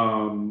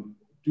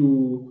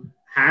to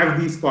have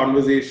these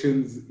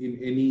conversations in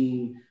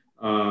any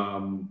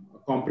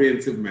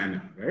comprehensive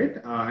manner, right?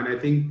 And I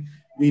think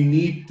we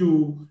need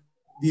to,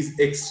 these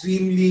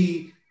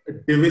extremely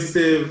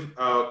divisive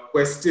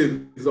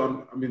questions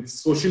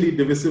socially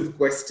divisive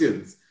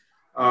questions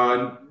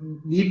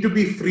need to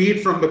be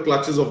freed from the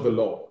clutches of the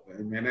law.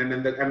 And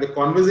the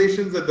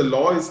conversations that the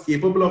law is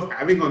capable of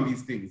having on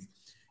these things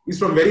is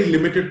from very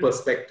limited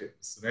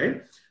perspectives,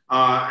 right?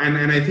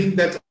 And I think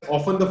that's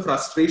often the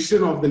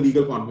frustration of the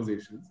legal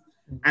conversations.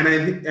 And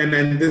I think,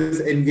 and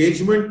this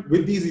engagement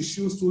with these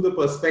issues through the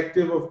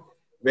perspective of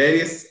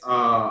various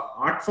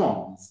art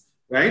forms,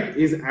 right,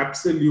 is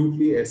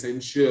absolutely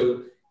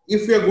essential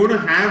if we are going to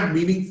have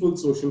meaningful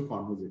social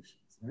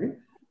conversations, right?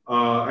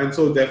 And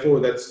so therefore,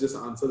 let's just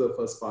answer the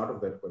first part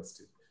of that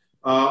question.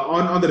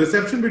 On the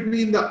reception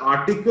between the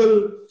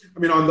article,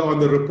 on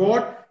the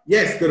report,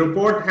 yes, the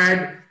report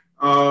had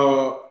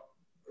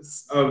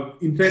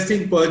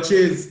interesting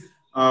purchase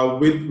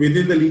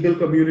within the legal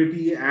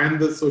community and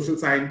the social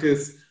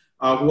scientists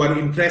who are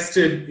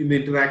interested in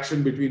the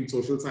interaction between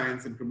social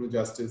science and criminal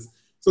justice.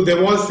 So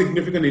there was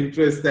significant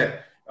interest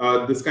that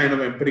this kind of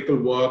empirical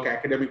work,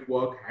 academic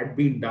work had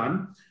been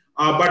done,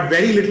 but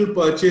very little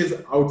purchase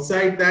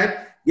outside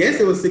that. Yes,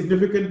 there was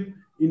significant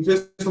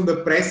interest from the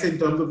press in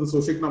terms of the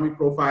socioeconomic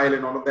profile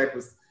and all of that,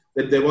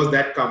 that there was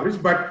that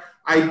coverage, but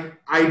I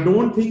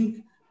don't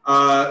think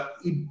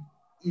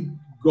it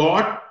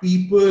got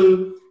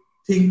people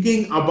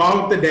thinking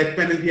about the death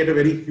penalty at a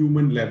very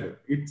human level.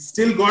 It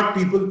still got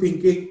people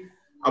thinking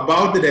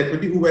about the death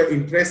penalty who were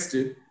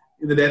interested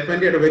in the death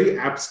penalty at a very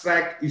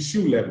abstract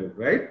issue level,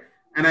 right?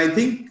 And I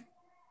think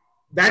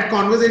that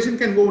conversation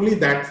can go only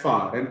that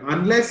far. And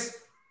unless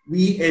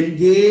we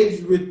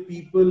engage with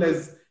people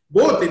as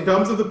both in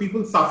terms of the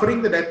people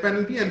suffering the death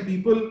penalty and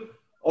people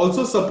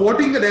also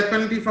supporting the death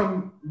penalty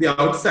from the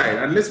outside,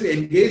 unless we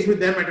engage with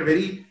them at a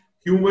very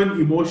human,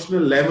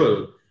 emotional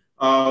level,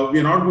 we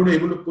are not going to be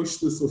able to push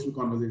this social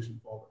conversation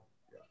forward.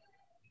 Yeah.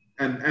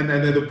 And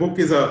the book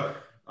is a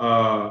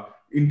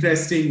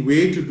interesting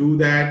way to do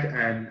that,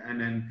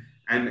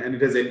 and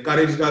it has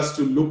encouraged us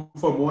to look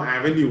for more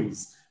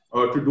avenues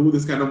to do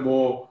this kind of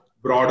more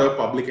broader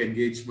public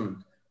engagement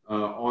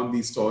on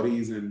these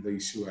stories and the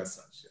issue as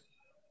such.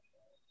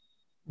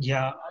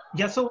 Yeah.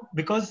 So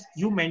because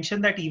you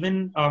mentioned that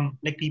even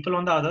like people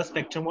on the other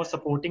spectrum were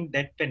supporting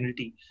death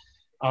penalty.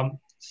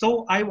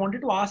 So I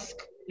wanted to ask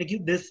like you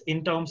this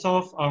in terms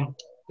of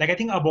like I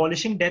think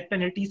abolishing death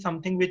penalty is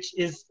something which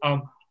is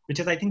I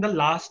think the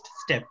last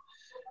step.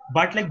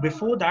 But like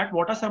before that,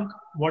 what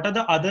are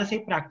the other say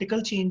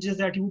practical changes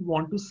that you would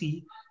want to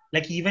see,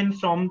 like even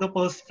from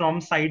from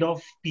side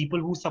of people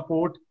who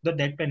support the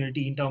death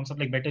penalty in terms of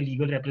like better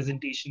legal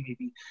representation,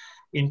 maybe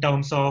in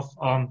terms of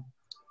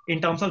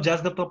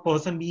just the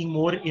person being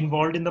more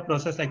involved in the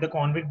process, like the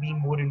convict being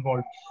more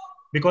involved.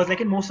 Because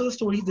like in most of the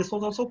stories, this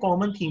was also a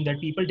common theme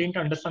that people didn't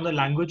understand the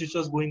language which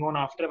was going on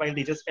after a while.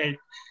 They just felt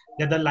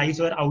that the lives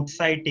were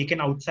taken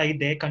outside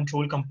their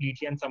control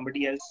completely and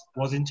somebody else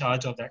was in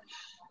charge of that.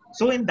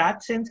 So in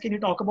that sense, can you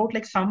talk about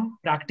like some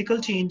practical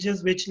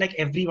changes which like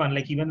everyone,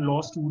 like even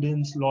law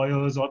students,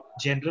 lawyers or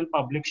general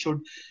public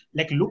should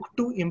like look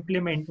to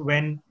implement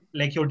when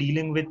like you're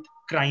dealing with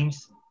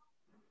crimes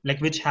like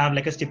which have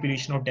like a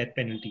stipulation of death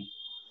penalty?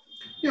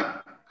 Yeah,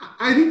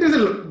 I think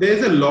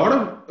there's a lot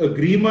of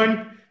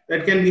agreement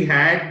that can be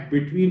had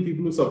between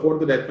people who support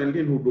the death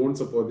penalty and who don't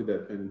support the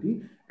death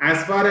penalty,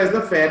 as far as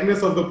the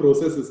fairness of the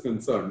process is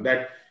concerned.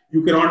 That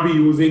you cannot be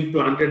using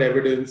planted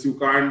evidence, you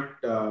can't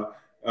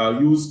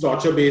use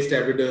torture-based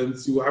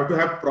evidence, you have to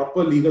have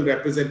proper legal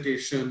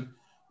representation,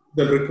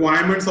 the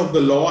requirements of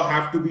the law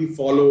have to be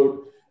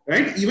followed,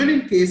 right? Even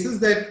in cases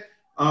that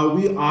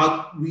we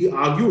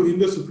argue in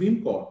the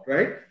Supreme Court,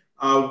 right?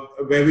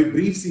 Where we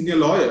brief senior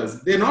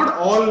lawyers, they're not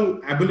all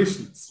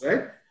abolitionists,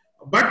 right?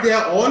 But they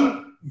are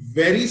all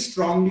very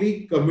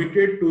strongly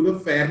committed to the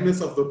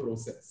fairness of the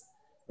process,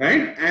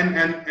 right?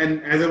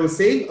 And as I was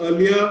saying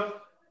earlier,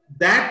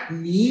 that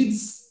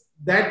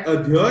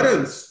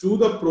adherence to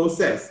the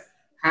process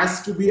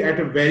has to be at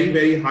a very,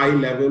 very high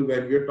level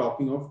when we're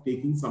talking of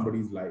taking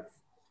somebody's life.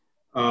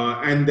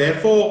 And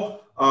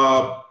therefore,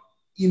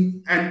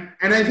 and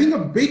I think a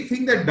big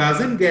thing that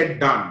doesn't get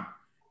done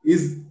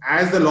is,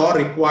 as the law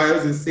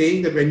requires, is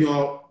saying that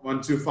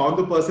once you found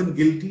the person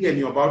guilty and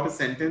you're about to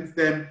sentence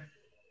them,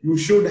 you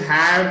should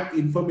have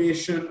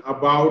information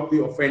about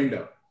the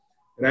offender,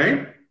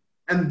 right?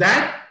 And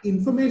that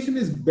information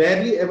is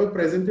barely ever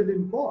presented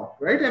in court,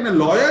 right? And a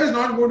lawyer is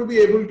not going to be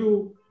able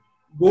to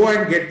go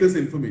and get this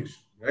information,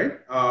 right?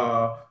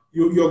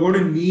 You're going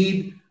to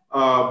need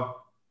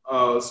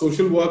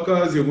social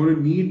workers, you're going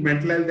to need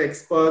mental health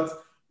experts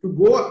to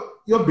go.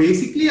 You're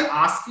basically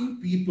asking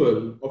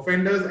people,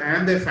 offenders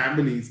and their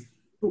families,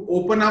 to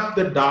open up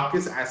the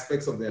darkest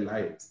aspects of their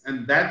lives.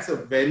 And that's a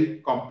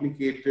very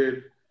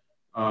complicated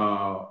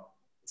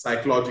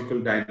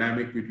psychological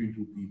dynamic between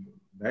two people,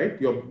 right?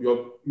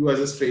 You as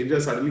a stranger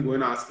suddenly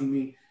going and asking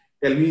me,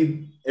 tell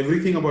me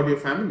everything about your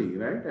family,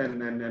 right?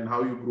 And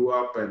how you grew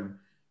up and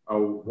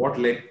what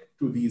led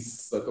to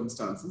these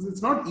circumstances.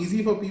 It's not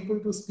easy for people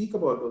to speak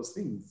about those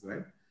things,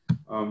 right?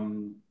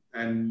 And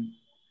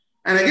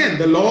again,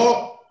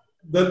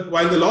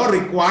 while the law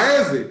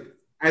requires it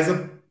as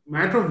a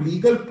matter of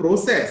legal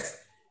process,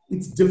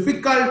 it's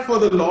difficult for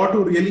the law to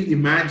really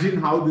imagine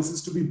how this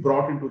is to be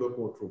brought into the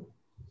courtroom,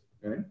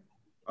 right?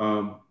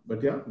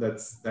 But yeah,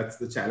 that's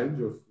the challenge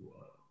of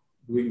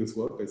doing this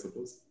work, I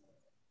suppose.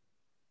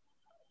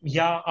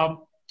 Yeah,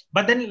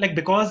 but then like,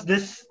 because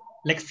this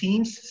like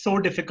seems so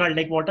difficult,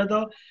 like what are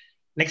the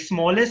like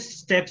smallest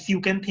steps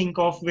you can think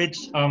of which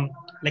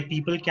like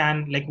people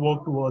can like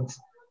work towards,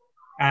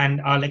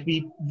 and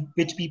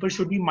which people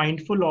should be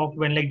mindful of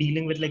when like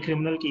dealing with like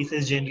criminal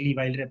cases generally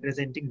while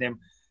representing them?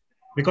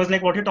 Because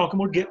like what you're talking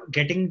about,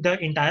 getting the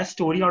entire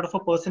story out of a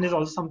person is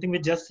also something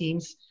which just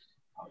seems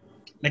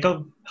like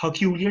a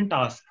Herculean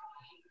task.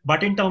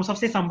 But in terms of,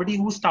 say, somebody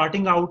who's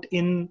starting out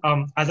in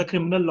as a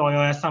criminal lawyer,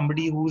 as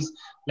somebody who's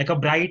like a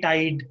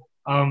bright-eyed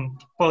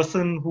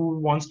person who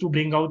wants to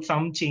bring out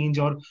some change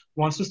or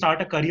wants to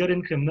start a career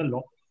in criminal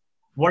law,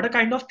 what are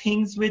kind of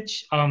things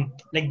which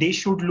like they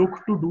should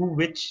look to do,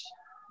 which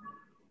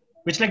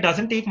like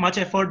doesn't take much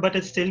effort but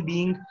is still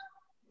being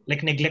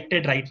like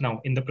neglected right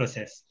now in the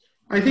process?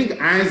 I think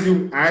as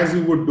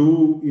you would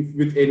do if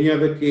with any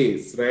other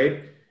case,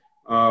 right?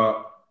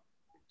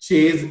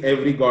 Chase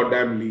every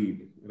goddamn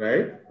lead,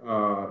 right?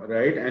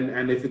 Right,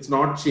 and if it's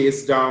not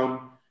chased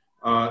down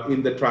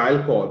in the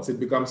trial courts, it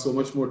becomes so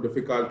much more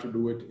difficult to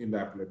do it in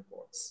the appellate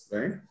courts,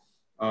 right?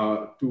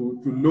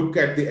 To look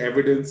at the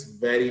evidence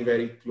very,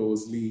 very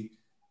closely.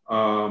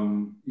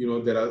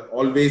 There are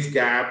always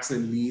gaps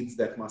and leads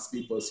that must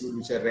be pursued,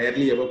 which are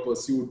rarely ever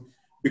pursued,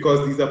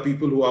 because these are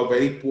people who are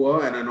very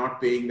poor and are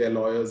not paying their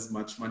lawyers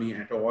much money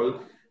at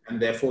all, and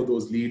therefore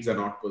those leads are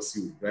not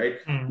pursued, right?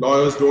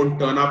 Lawyers don't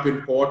turn up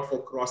in court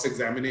for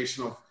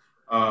cross-examination of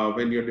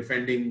when you're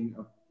defending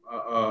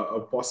a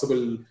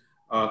possible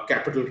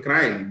capital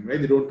crime, right?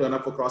 They don't turn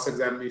up for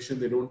cross-examination.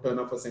 They don't turn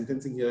up for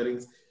sentencing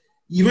hearings.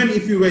 Even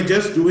if you were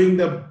just doing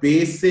the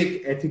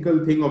basic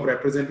ethical thing of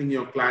representing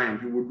your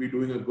client, you would be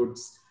doing a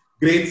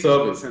great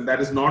service. And that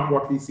is not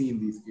what we see in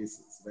these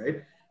cases,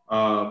 right?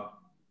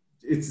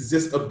 It's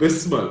just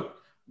abysmal,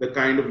 the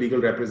kind of legal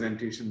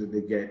representation that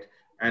they get.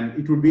 And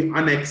it would be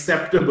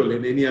unacceptable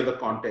in any other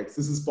context.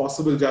 This is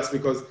possible just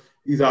because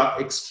these are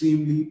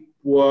extremely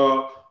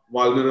poor,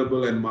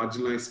 vulnerable, and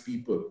marginalized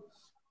people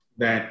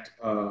that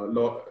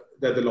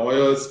the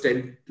lawyers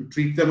tend to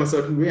treat them a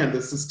certain way, and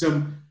the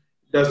system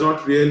does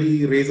not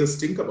really raise a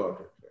stink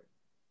about it.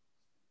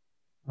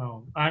 Right?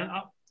 Oh,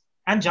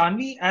 and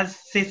Jahnavi, as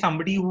say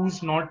somebody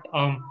who's not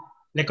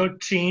like a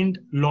trained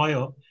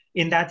lawyer,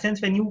 in that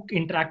sense, when you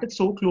interacted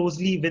so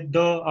closely with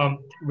the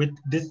with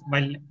this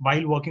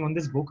while working on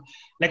this book,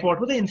 like what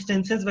were the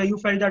instances where you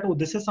felt that, oh,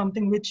 this is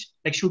something which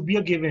like should be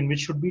a given, which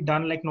should be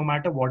done like no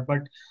matter what,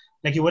 but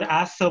like you were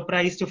as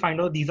surprised to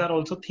find out these are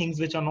also things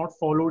which are not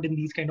followed in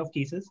these kind of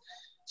cases?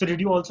 So did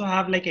you also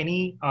have like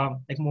any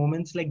like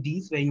moments like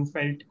these where you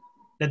felt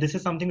that this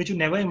is something which you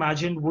never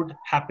imagined would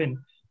happen,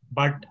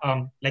 but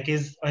like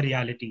is a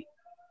reality?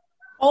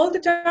 All the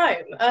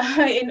time,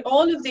 in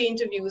all of the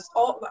interviews,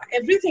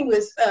 everything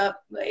was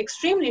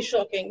extremely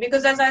shocking,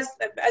 because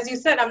as you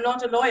said, I'm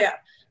not a lawyer,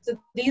 so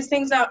these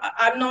things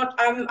I'm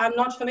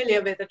not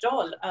familiar with at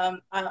all.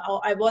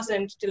 I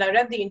wasn't till I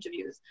read the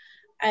interviews.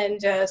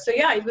 And so,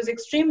 yeah, it was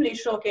extremely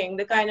shocking,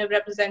 the kind of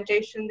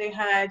representation they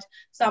had.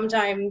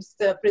 Sometimes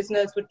the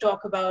prisoners would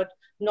talk about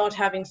not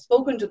having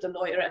spoken to the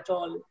lawyer at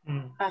all.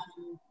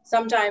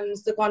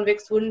 Sometimes the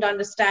convicts wouldn't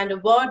understand a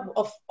word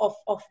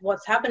of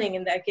what's happening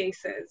in their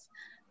cases.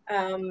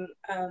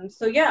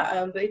 So,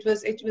 yeah, it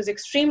was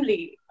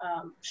extremely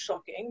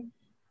shocking.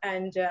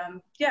 And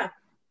yeah.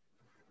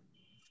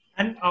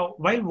 And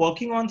while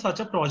working on such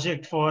a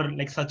project for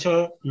like such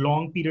a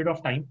long period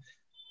of time,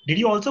 did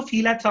you also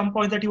feel at some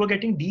point that you were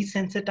getting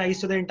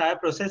desensitized to the entire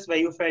process, where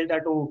you felt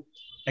that, oh,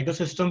 like the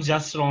system's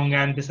just wrong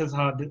and this is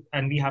how,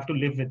 and we have to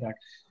live with that?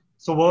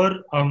 So were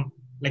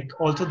like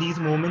also these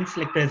moments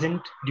like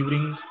present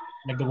during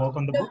like the work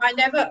on the book?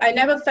 I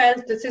never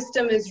felt the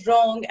system is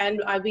wrong and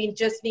we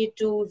just need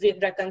to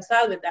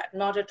reconcile with that.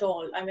 Not at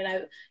all. I mean,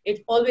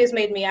 it always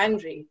made me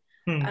angry.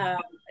 I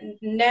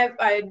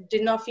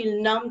did not feel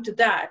numb to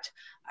that.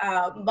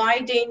 My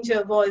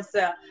danger was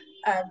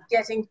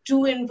getting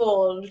too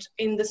involved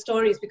in the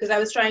stories, because I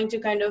was trying to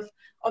kind of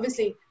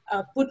obviously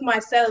put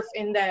myself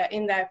in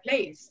their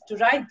place to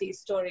write these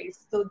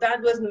stories. So that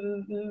was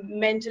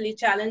mentally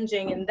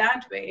challenging in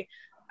that way.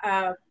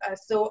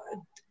 So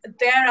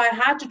there I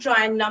had to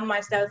try and numb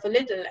myself a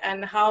little,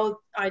 and how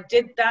I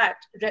did that,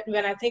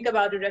 when I think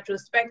about it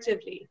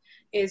retrospectively,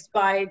 is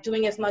by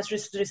doing as much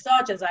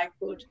research as I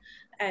could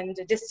and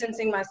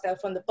distancing myself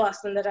from the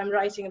person that I'm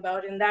writing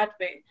about in that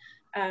way.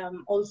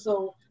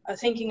 Also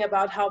thinking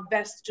about how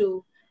best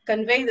to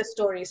convey the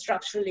story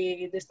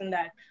structurally, this and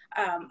that.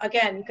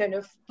 Again, kind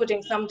of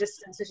putting some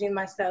distance between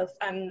myself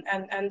and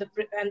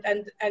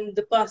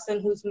the person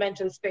whose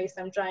mental space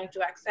I'm trying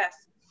to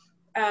access.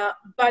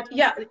 But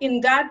yeah,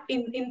 in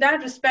that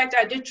respect,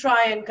 I did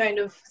try and kind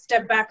of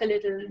step back a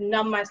little,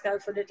 numb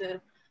myself a little.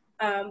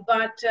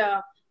 But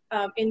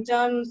in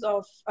terms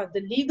of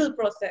the legal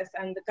process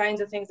and the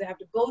kinds of things they have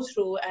to go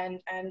through,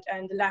 and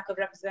the lack of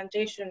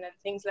representation and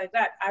things like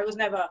that, I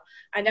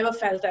never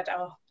felt that,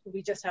 oh,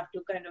 we just have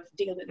to kind of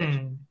deal with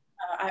it.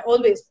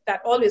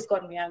 That always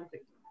got me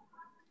angry.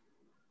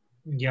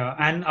 Yeah.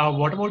 And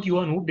what about you,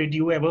 Anup? Did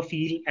you ever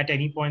feel at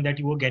any point that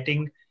you were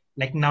getting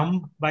like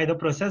numb by the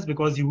process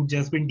because you've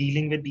just been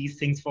dealing with these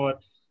things for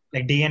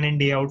like day in and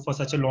day out for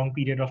such a long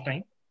period of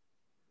time?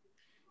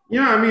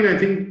 Yeah, I mean, I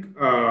think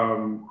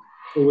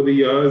over the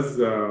years,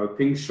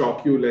 things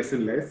shock you less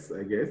and less,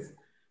 I guess.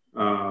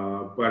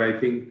 But I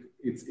think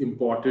it's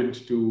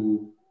important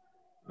to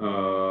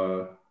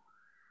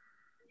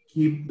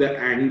keep the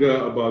anger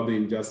about the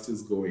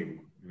injustice going,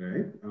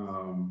 right?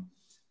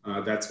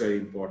 That's very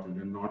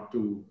important, and not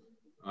to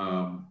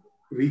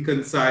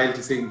reconcile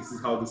to saying this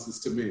is how the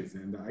system is.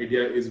 And the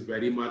idea is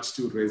very much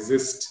to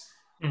resist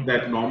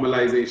that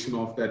normalization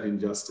of that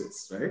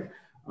injustice, right?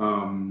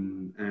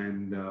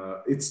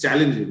 It's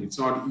challenging. It's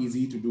not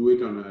easy to do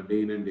it on a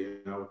day in and day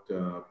out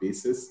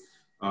basis.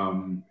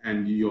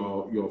 And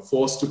you're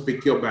forced to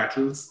pick your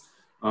battles.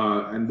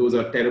 And those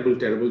are terrible,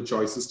 terrible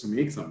choices to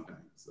make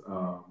sometimes.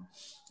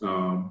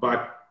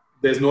 But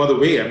there's no other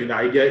way. I mean, the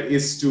idea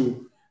is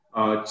to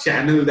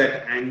channel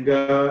that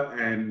anger,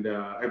 and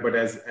but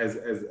as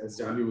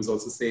Jahnavi was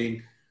also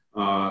saying,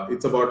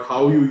 it's about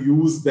how you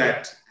use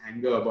that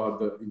anger about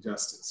the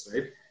injustice,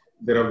 right?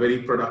 There are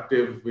very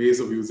productive ways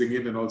of using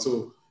it, and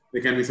also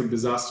there can be some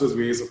disastrous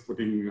ways of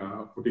putting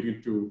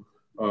it to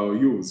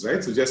use,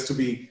 right? So just to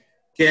be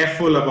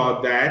careful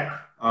about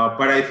that.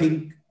 But I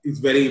think it's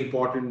very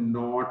important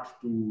not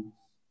to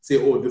say,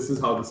 oh, this is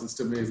how the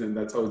system is and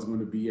that's how it's going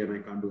to be and I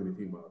can't do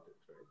anything about it,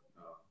 right?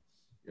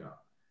 Yeah.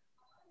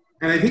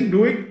 And I think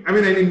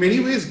in many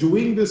ways,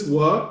 doing this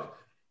work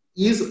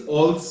is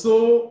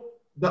also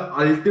the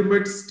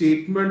ultimate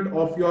statement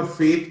of your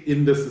faith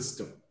in the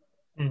system,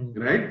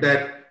 right?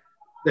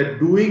 That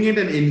doing it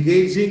and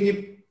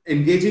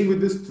engaging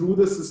with this through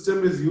the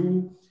system is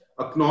you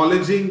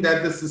acknowledging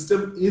that the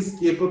system is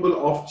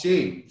capable of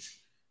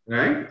change,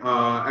 right?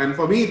 And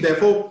for me,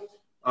 therefore,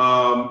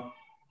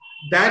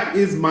 that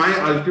is my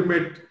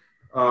ultimate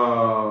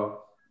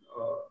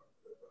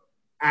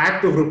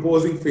act of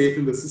reposing faith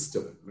in the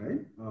system,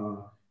 right?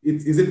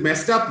 Is it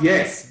messed up?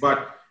 Yes,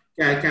 but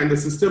can the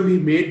system be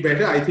made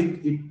better? I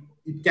think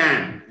it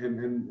can,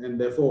 and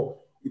therefore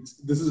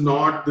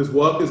this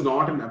work is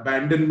not an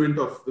abandonment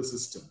of the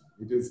system.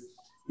 It is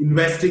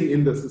investing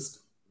in the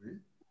system, right?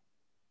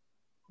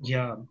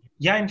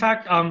 Yeah. In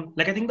fact,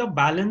 like I think the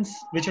balance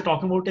which you're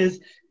talking about is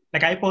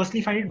like I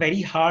personally find it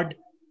very hard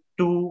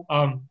to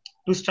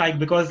strike,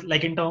 because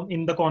like in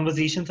the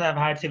conversations I've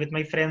had, say with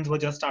my friends who are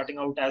just starting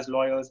out as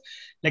lawyers,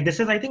 like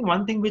this is I think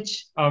one thing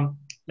which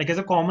like is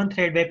a common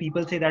thread where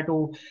people say that,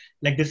 oh,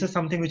 like this is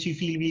something which we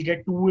feel we'll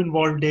get too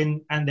involved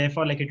in and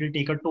therefore like it will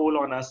take a toll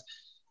on us.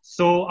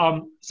 So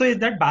is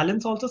that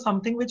balance also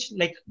something which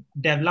like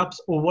develops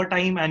over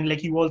time, and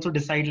like you also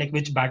decide like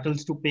which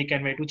battles to pick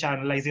and where to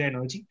channelize your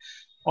energy?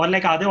 Or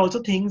like are there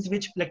also things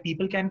which like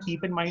people can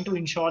keep in mind to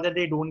ensure that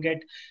they don't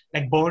get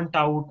like burnt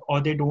out or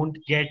they don't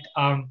get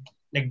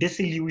like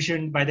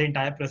disillusioned by the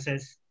entire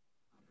process?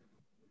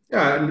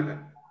 Yeah, and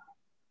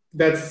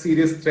that's a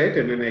serious threat.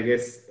 And then I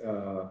guess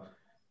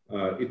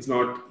it's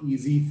not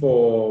easy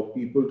for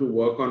people to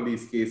work on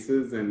these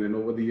cases. And then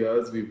over the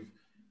years, we've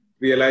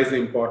realized the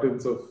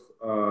importance of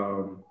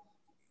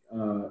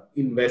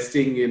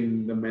investing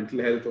in the mental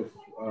health of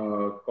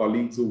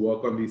colleagues who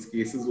work on these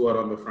cases, who are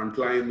on the front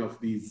line of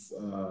these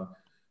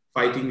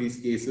fighting these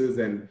cases,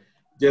 and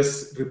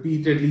just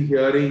repeatedly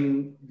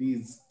hearing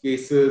these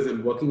cases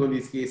and working on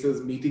these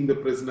cases, meeting the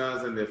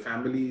prisoners and their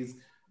families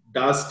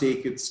does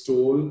take its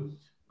toll.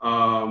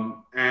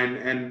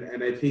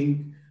 And I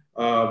think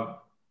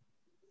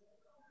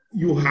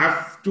you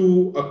have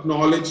to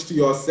acknowledge to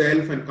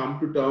yourself and come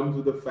to terms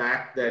with the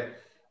fact that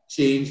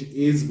change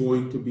is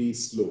going to be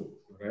slow,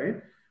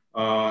 right?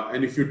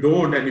 And if you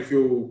don't, and if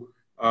you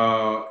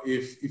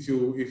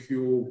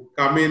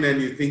come in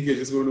and you think you're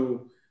just going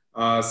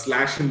to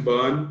slash and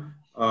burn,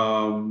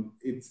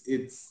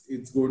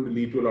 it's going to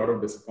lead to a lot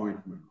of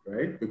disappointment,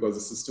 right? Because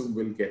the system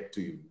will get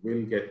to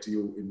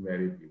you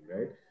invariably,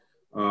 right?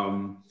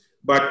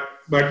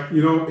 But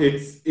you know,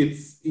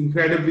 it's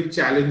incredibly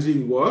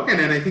challenging work,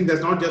 and I think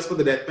that's not just for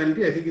the death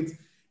penalty. I think it's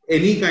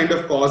any kind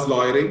of cause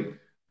lawyering.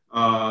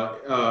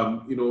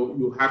 You know,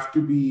 you have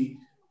to be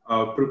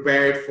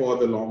prepared for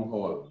the long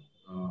haul,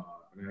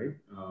 right?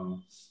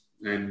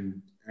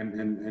 And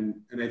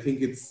I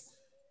think it's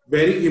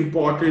very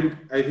important,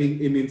 I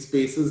think, in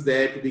spaces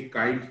there to be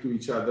kind to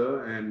each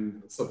other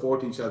and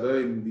support each other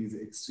in these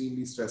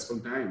extremely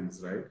stressful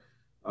times, right?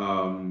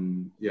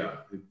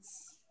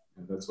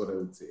 That's what I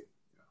would say.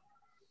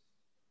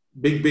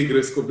 Big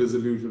risk of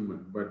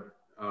disillusionment, but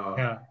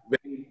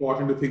very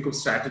important to think of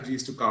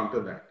strategies to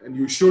counter that. And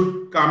you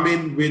should come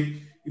in with,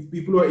 if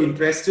people are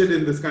interested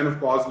in this kind of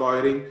cause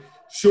lawyering,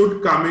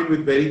 should come in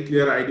with very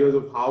clear ideas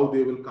of how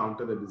they will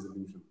counter the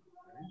disillusion.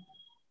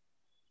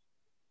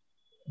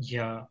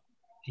 Yeah.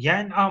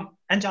 Yeah,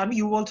 and Jahnavi,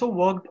 you also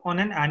worked on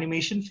an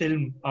animation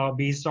film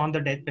based on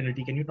the death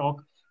penalty. Can you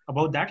talk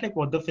about that, like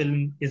what the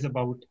film is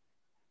about?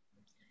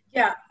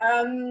 Yeah.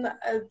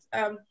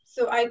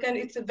 So I can.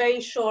 It's a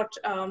very short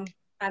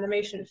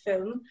animation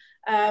film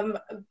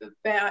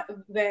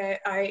where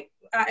I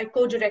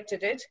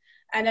co-directed it,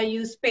 and I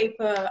used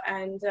paper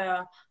and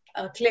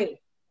clay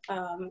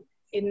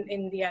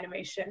in the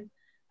animation.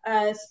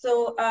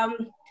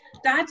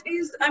 That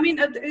is, I mean,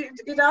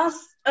 it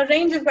asks a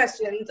range of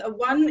questions.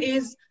 One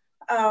is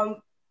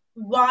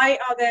why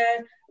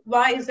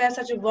is there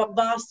such a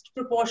vast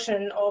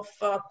proportion of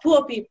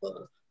poor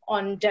people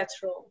on death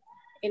row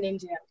in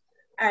India,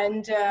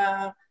 and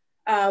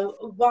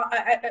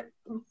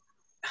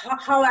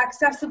how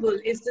accessible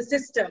is the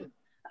system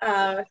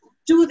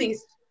to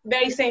these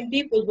very same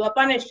people who are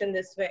punished in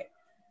this way,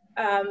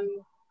 uh,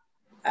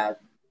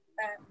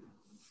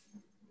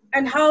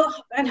 and how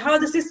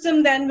the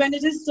system then, when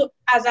it is so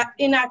as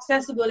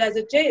inaccessible as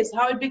it is,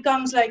 how it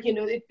becomes like, you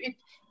know, it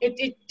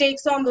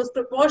takes on those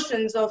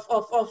proportions of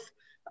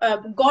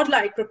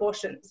godlike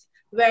proportions,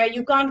 where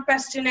you can't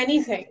question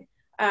anything.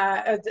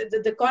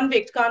 The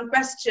convict can't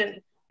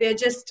question. They're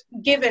just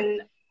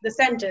given the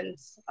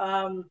sentence,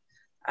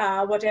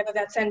 whatever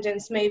that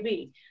sentence may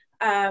be.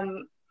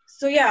 And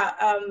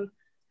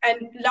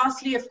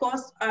lastly, of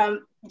course,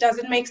 does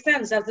it make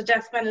sense? Does the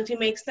death penalty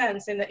make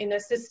sense in a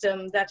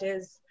system that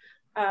is,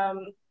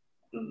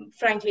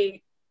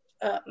 frankly,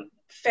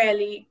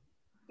 fairly,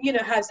 you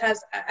know, has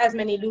as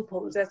many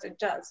loopholes as it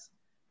does?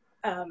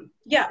 It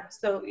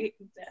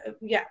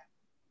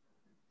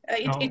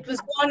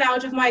was born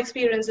out of my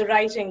experience of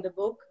writing the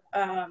book,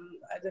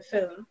 the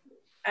film,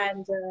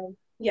 and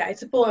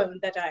it's a poem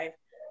that I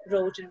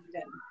wrote and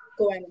then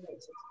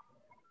co-animated.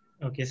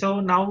 Okay, so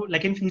now,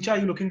 like in future, are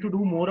you looking to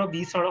do more of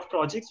these sort of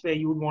projects where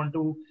you would want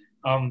to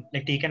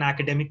like take an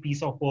academic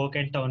piece of work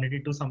and turn it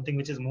into something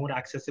which is more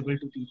accessible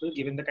to people,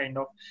 given the kind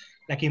of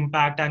like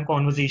impact and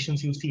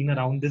conversations you've seen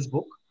around this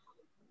book?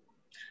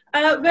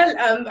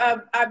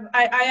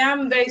 I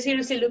am very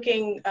seriously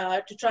looking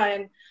to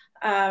try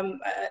and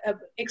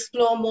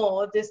explore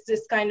more this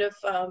kind of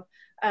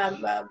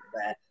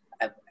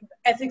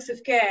ethics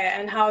of care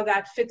and how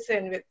that fits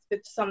in with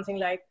something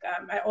like,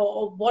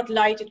 or what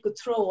light it could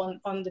throw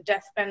on the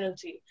death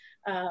penalty.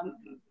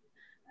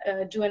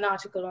 Do an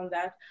article on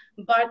that.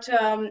 But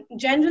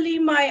generally,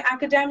 my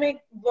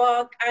academic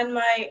work and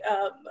my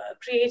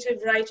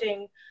creative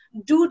writing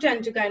do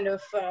tend to kind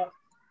of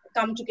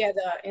come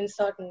together in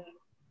certain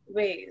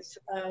ways.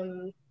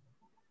 That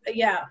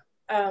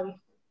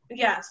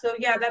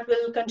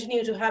will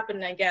continue to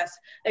happen, I guess.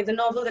 Like the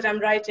novel that I'm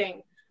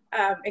writing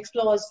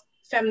explores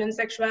feminine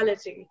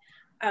sexuality,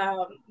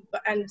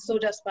 and so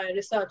does my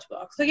research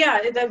work. So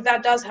yeah,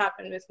 that does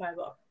happen with my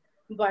work,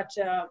 but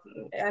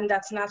and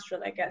that's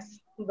natural, I guess.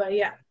 But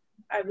yeah,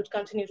 I would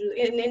continue to,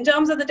 in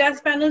terms of the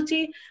death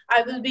penalty,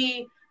 I will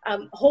be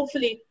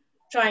hopefully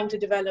trying to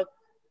develop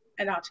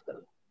an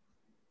article.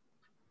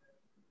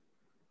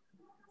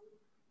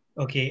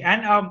 Okay,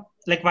 and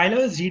like while I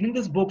was reading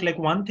this book, like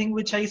one thing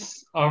which I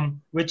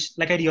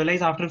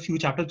realized after a few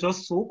chapters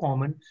was so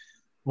common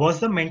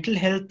was the mental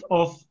health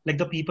of like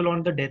the people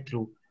on the death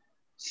row.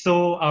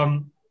 So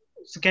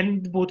so can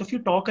both of you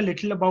talk a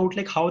little about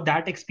like how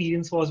that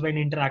experience was when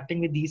interacting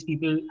with these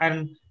people,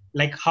 and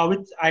like how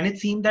it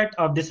seemed that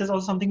this is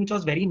also something which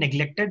was very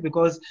neglected,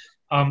 because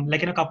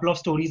like in a couple of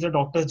stories the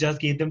doctors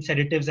just gave them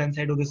sedatives and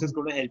said, oh, this is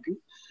going to help you,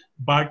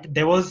 but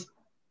there was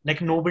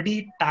like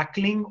nobody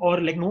tackling or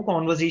like no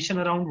conversation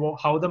around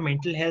how the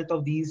mental health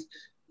of these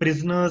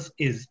prisoners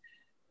is.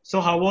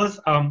 So how was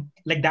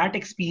like that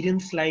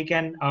experience like,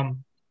 and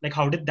like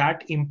how did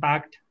that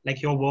impact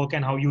like your work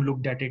and how you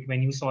looked at it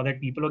when you saw that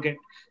people are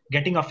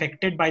getting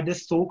affected by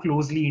this so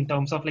closely in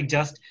terms of like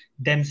just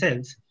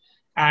themselves,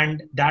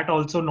 and that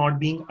also not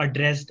being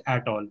addressed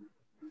at all?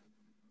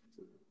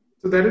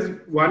 So that is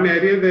one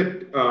area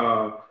that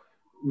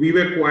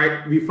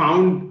we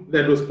found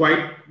that was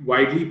quite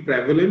widely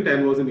prevalent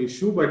and was an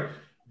issue, but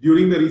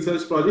during the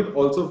research project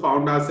also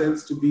found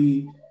ourselves to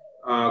be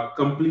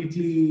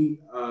completely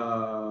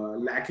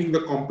lacking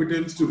the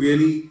competence to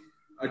really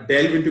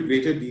delve into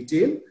greater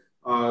detail.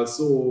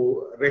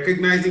 So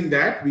recognizing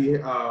that,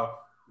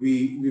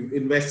 we've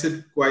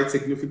invested quite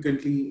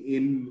significantly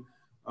in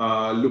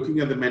looking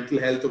at the mental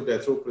health of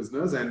death row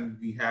prisoners, and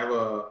we have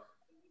a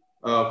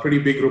pretty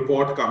big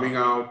report coming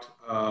out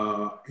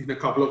in a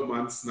couple of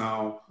months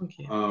now.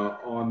 Okay.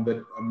 On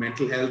the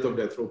mental health of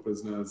death row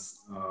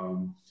prisoners.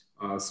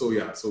 So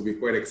we're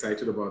quite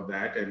excited about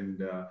that,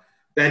 and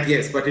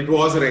yes, but it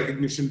was a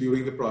recognition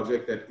during the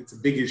project that it's a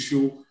big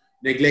issue,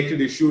 neglected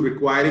issue,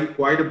 requiring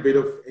quite a bit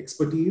of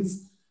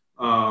expertise,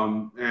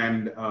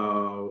 and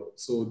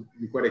so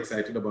we're quite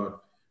excited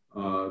about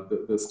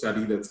the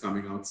study that's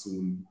coming out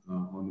soon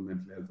on the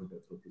mental health of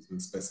death row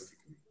prisoners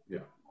specifically.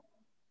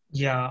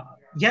 Yeah,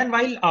 and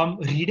while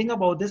reading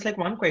about this, like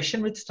one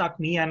question which struck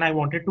me and I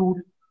wanted to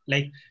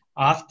like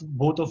ask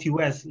both of you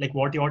as like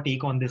what your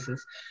take on this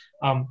is.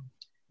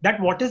 That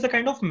what is the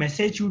kind of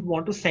message you'd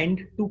want to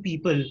send to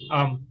people,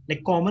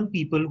 like common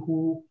people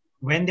who,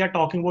 when they're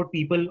talking about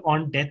people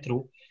on death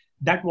row,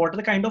 that what are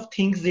the kind of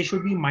things they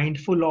should be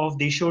mindful of,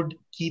 they should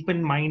keep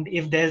in mind,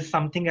 if there's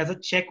something as a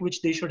check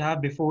which they should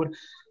have before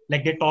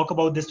like they talk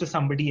about this to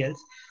somebody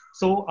else.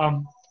 So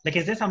like,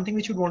 is there something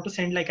which you'd want to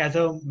send like as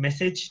a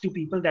message to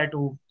people that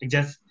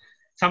just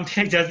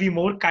something like just be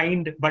more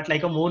kind, but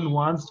like a more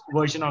nuanced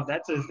version of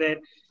that? So is there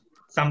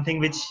something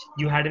which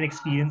you had an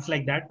experience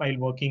like that while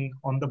working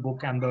on the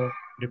book and the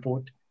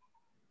report?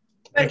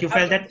 Like you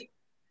felt that...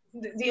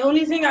 The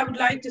only thing I would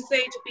like to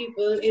say to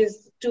people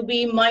is to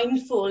be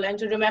mindful and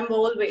to remember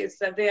always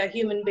that they are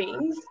human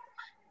beings,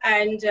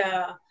 and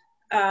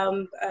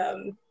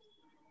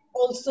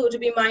also to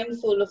be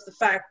mindful of the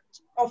fact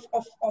of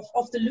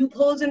the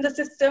loopholes in the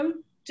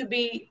system, to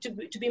be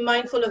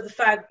mindful of the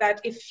fact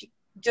that if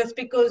just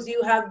because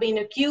you have been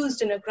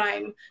accused in a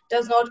crime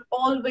does not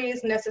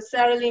always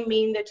necessarily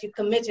mean that you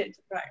committed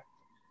the crime.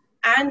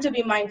 And to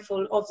be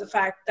mindful of the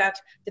fact that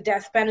the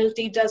death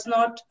penalty does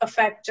not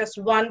affect just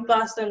one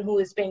person who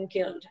is being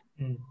killed.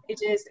 Mm.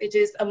 It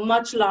is a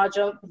much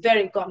larger,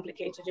 very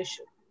complicated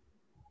issue.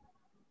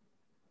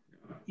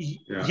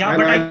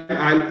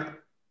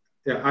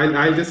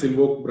 I'll just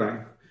invoke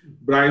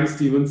Brian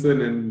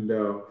Stevenson, and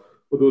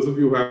for those of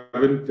you who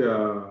haven't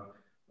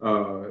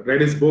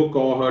read his book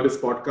or heard his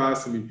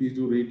podcast, I mean, please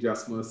do read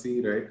Just Mercy,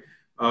 right?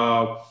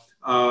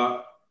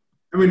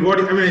 I think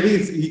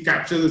he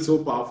captures it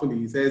so powerfully.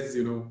 He says,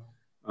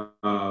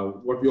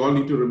 what we all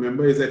need to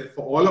remember is that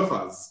for all of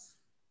us,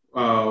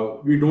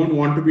 we don't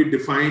want to be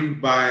defined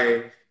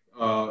by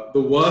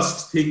the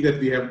worst thing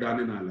that we have done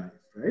in our life,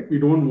 right? We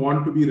don't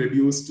want to be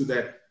reduced to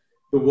the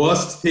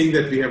worst thing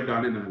that we have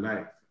done in our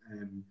life.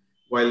 And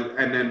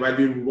while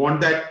we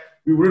want that,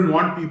 we wouldn't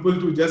want people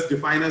to just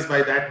define us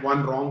by that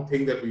one wrong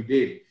thing that we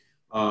did.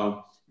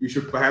 We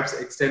should perhaps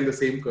extend the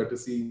same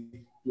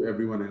courtesy to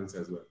everyone else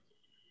as well.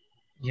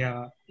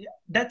 Yeah,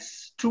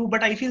 that's true.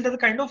 But I feel that the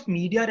kind of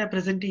media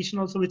representation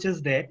also which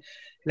is there,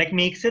 like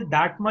makes it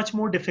that much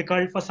more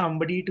difficult for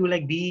somebody to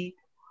like be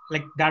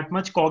like that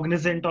much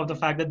cognizant of the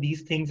fact that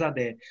these things are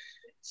there.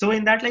 So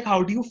in that, like,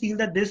 how do you feel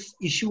that this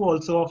issue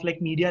also of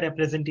like media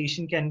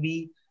representation can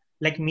be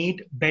like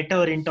made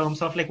better in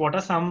terms of like what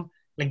are some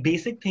like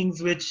basic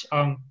things which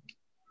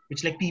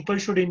like people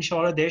should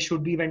ensure there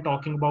should be when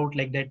talking about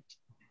like that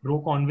row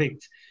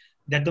convicts,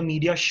 that the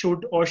media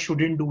should or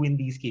shouldn't do in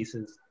these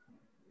cases?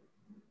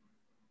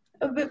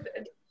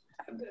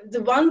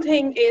 The one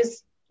thing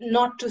is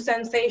not to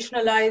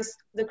sensationalize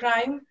the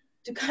crime,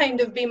 to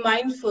kind of be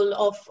mindful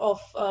of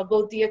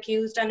both the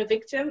accused and the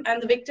victim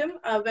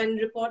when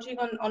reporting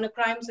on a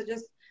crime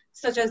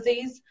such as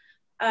these.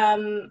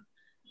 A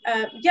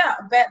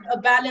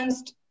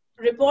balanced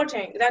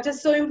reporting, that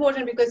is so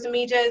important because the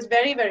media is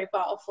very, very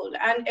powerful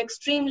and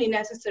extremely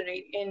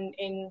necessary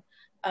in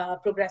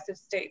progressive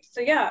states.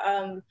 So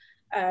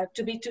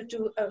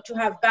to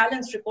have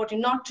balanced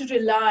reporting, not to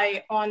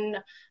rely on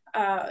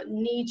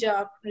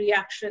knee-jerk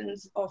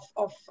reactions of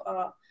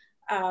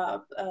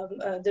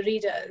the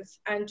readers,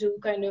 and to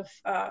kind of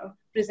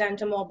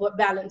present a more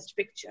balanced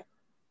picture.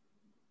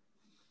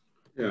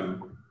 Yeah,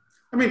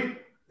 I mean,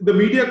 the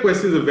media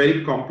question is a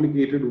very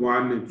complicated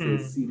one. It's a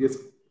serious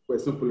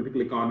question of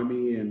political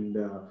economy, and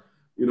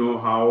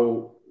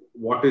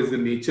what is the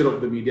nature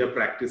of the media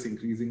practice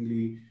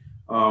increasingly,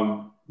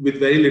 with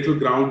very little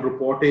ground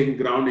reporting,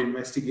 ground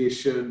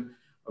investigation,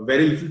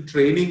 very little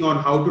training on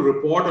how to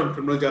report on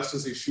criminal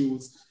justice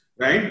issues,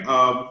 right?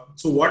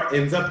 So what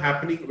ends up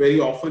happening very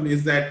often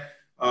is that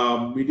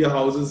media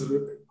houses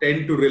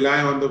tend to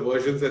rely on the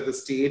versions that the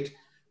state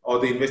or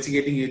the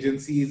investigating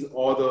agencies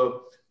or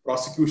the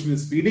prosecution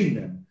is feeding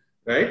them,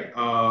 right?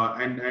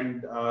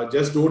 And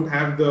just don't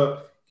have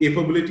the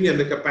capability and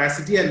the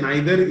capacity, and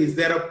neither is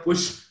there a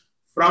push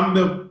from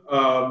the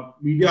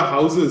media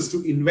houses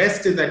to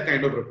invest in that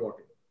kind of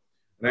reporting,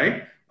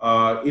 right?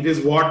 It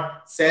is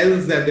what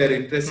sells that they're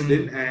interested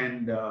in,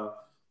 and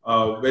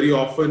very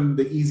often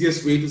the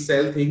easiest way to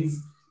sell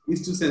things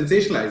is to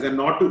sensationalize and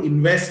not to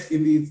invest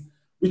in these,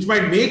 which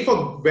might make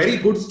for very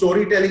good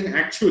storytelling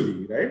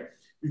actually, right?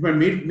 Which might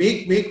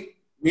make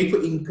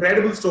for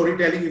incredible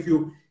storytelling if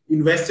you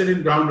invested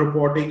in ground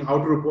reporting, how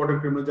to report on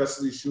criminal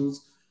justice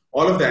issues,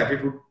 all of that.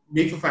 It would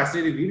make for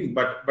fascinating reading,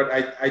 but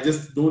I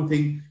just don't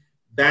think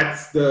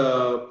that's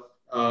the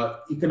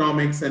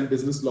economics and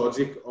business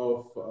logic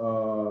of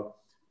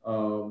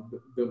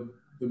the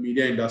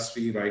media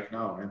industry right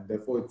now, and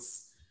therefore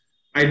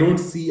unfortunately, I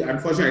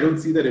don't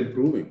see that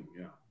improving.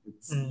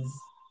 So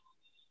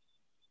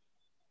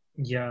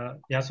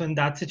in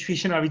that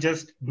situation, are we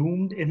just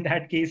doomed in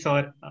that case,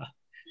 or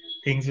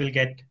things will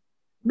get...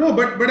 No,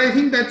 but I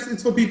think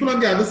it's for people on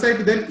the other side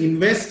to then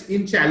invest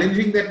in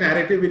challenging that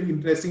narrative in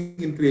interesting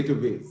and creative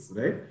ways,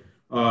 right?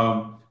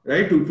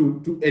 Right,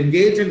 to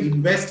engage and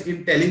invest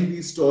in telling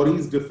these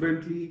stories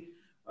differently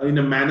in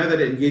a manner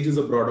that engages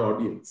a broad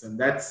audience, and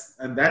that's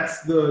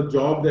the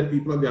job that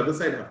people on the other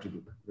side have to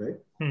do, right?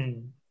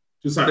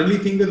 to suddenly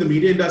think that the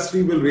media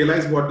industry will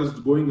realize what is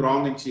going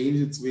wrong and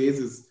change its ways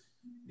is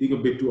being a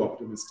bit too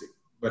optimistic.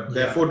 But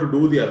therefore, to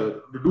do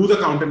the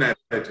counter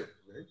narrative,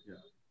 right?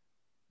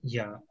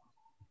 Yeah.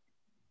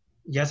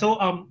 Yeah.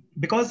 So,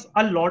 because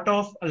a lot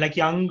of like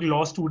young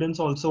law students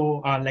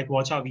also like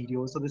watch our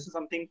videos. So this is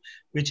something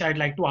which I'd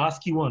like to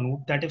ask you,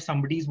 Anup, that if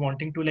somebody is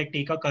wanting to like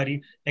take a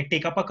career, like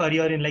take up a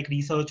career in like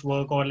research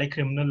work or like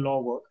criminal law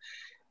work,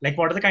 like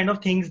what are the kind of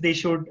things they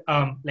should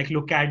like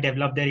look at,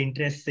 develop their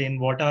interests in?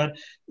 What are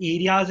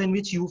areas in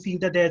which you feel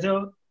that there's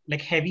a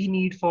like heavy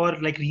need for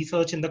like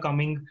research in the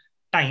coming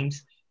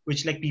times,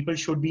 which like people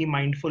should be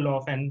mindful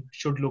of and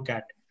should look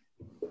at?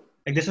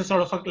 Like this is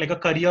sort of like a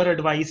career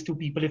advice to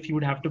people if you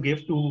would have to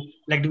give to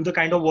like do the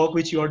kind of work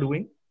which you are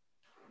doing.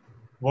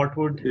 What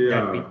would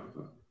that be?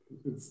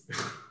 It's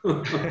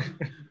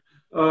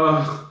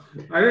I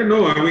don't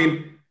know. I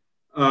mean,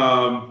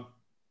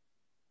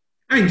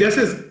 just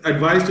as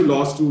advice to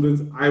law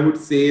students, I would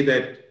say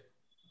that,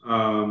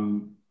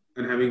 and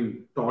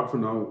having taught for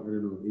now, I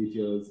don't know, 8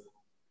 years,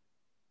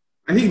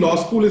 I think law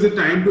school is a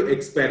time to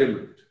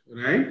experiment,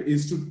 right?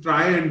 Is to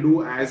try and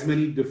do as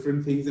many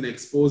different things and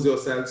expose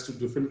yourselves to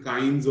different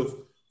kinds of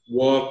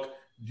work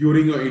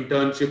during your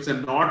internships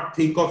and not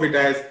think of it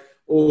as,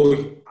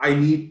 oh, I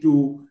need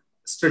to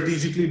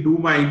strategically do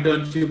my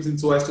internships and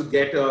so as to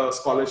get a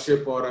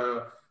scholarship or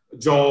a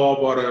job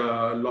or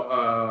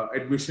a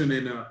admission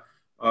in a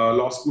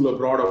law school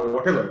abroad or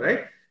whatever,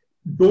 right?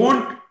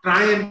 Don't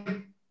try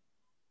and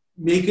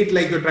make it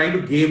like you're trying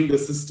to game the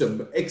system.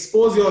 But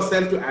expose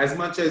yourself to as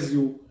much as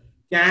you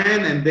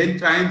can and then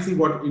try and see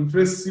what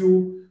interests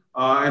you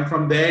and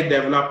from there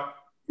develop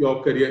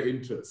your career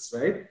interests,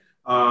 right?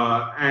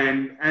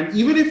 And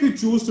even if you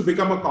choose to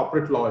become a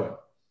corporate lawyer,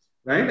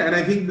 right? And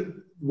I think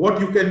what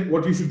you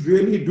should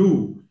really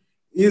do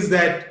is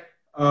that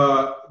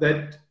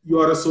that you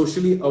are a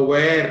socially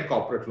aware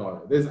corporate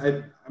lawyer.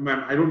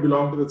 I don't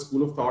belong to the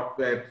school of thought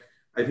where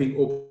I think,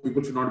 oh,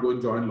 people should not go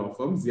and join law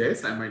firms.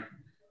 Yes, I might,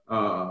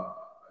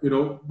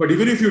 but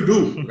even if you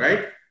do,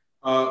 right,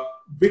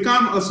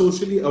 become a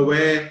socially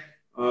aware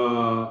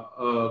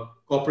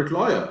corporate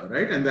lawyer,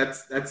 right? And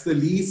that's the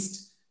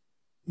least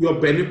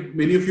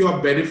many of you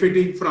are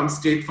benefiting from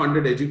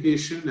state-funded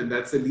education, and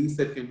that's the least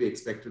that can be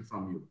expected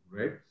from you,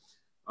 right?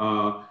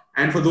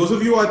 And for those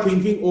of you who are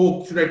thinking,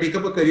 oh, should I take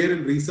up a career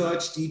in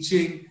research,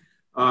 teaching?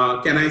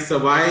 Can I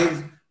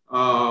survive?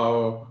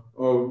 Or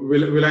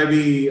will I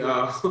be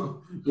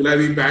will I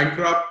be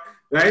bankrupt?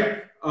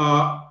 Right?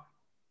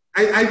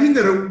 I think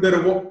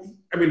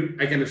I mean,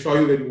 I can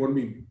assure you that you won't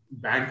be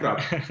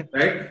bankrupt,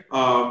 right?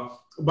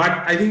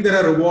 But I think there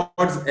are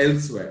rewards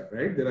elsewhere,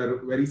 right? There are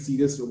very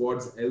serious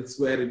rewards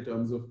elsewhere in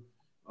terms of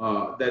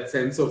that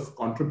sense of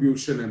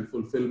contribution and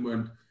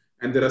fulfillment.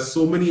 And there are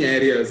so many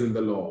areas in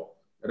the law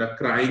that are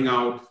crying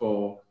out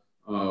for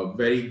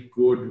very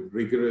good,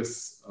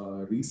 rigorous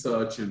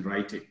research and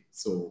writing.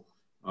 So,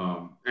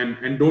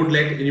 and don't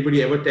let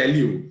anybody ever tell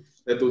you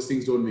that those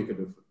things don't make a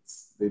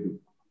difference. They do.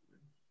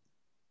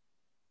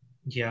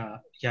 Yeah,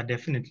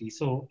 definitely.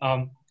 So,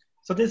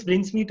 so this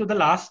brings me to the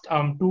last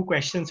two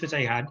questions which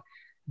I had.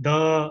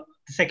 The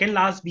second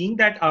last being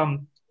that,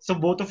 so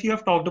both of you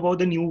have talked about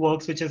the new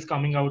works which is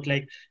coming out.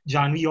 Like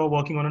Jahnavi, you're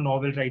working on a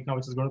novel right now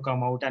which is going to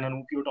come out, and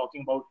Anup, you're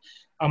talking about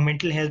a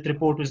mental health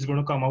report which is going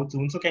to come out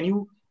soon. So can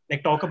you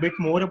like talk a bit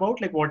more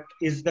about like what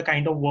is the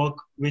kind of work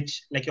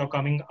which like you're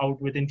coming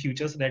out with in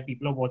future, so that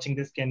people are watching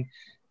this can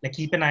like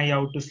keep an eye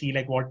out to see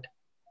like what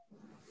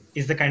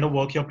is the kind of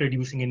work you're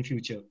producing in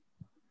future?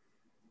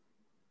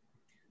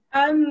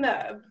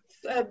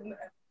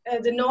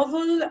 The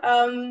novel,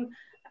 I'm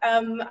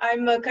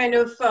kind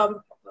of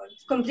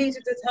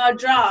completed the third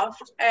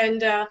draft,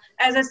 and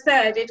as I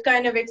said, it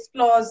kind of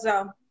explores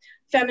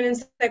feminine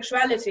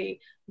sexuality.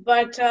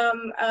 But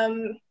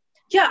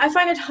yeah, I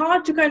find it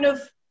hard to kind of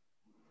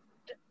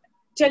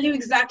tell you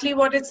exactly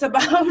what it's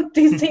about.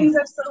 These things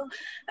are so,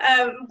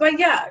 but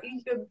yeah,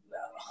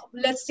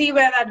 let's see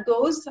where that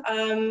goes.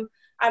 I'm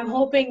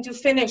hoping to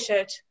finish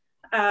it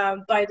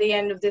by the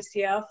end of this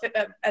year,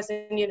 as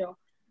in,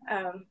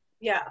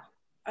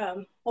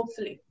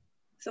 hopefully.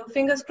 So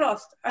fingers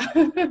crossed.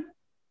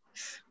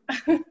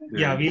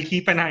 Yeah, we'll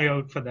keep an eye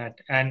out for that.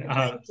 And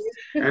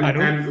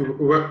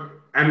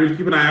and we'll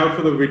keep an eye out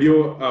for the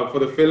video, for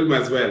the film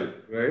as well,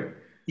 right?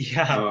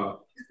 Yeah.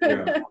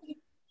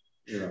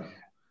 Yeah.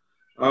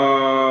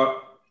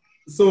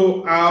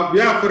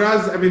 For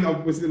us, I mean,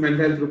 obviously the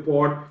mental health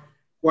report,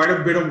 quite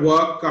a bit of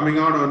work coming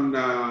out on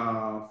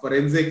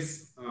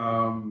forensics,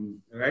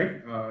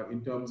 right?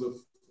 In terms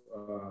of,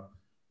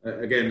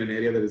 again, an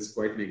area that is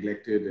quite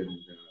neglected and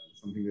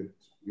something that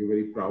we're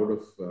very proud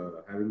of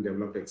having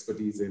developed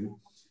expertise in.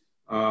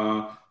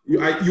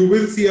 You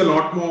will see a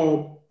lot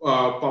more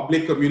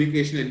public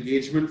communication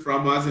engagement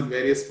from us in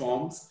various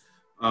forms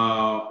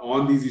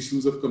on these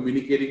issues of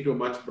communicating to a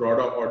much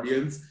broader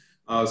audience.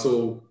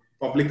 So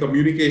public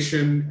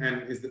communication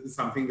is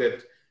something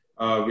that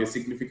we're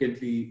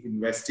significantly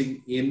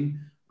investing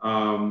in.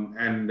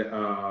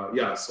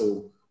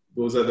 So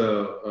those are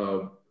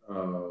the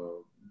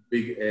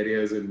big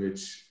areas in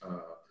which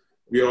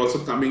we are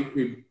also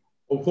coming,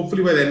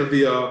 hopefully by the end of the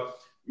year,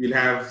 we'll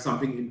have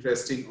something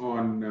interesting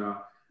on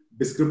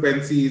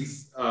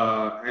discrepancies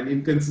and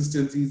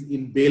inconsistencies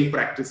in bail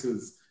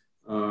practices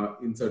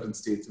in certain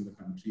states in the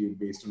country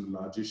based on a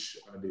largish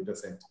data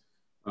set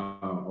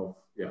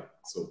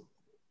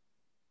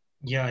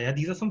Yeah,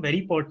 these are some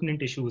very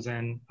pertinent issues,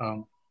 and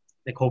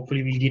like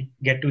hopefully we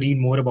get to read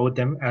more about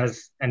them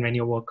as and when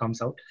your work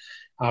comes out.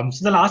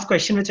 So the last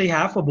question which I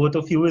have for both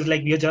of you is,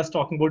 like, we are just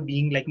talking about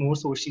being like more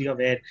socially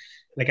aware,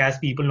 like as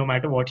people, no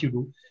matter what you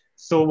do.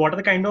 So what are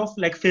the kind of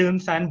like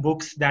films and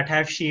books that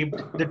have shaped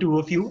the two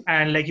of you,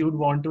 and like you would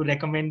want to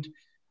recommend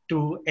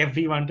to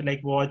everyone to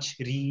like watch,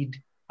 read,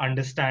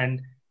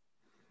 understand?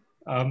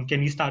 Can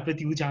we start with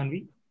you,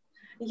 Jahnavi?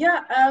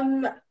 Yeah,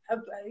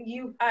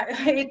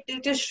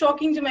 it is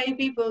shocking to many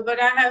people, but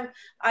I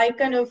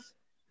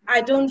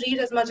don't read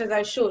as much as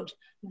I should.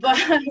 But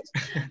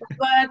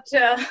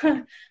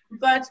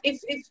but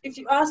if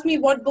you ask me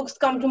what books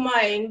come to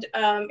mind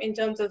in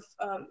terms of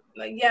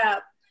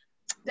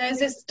there's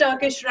this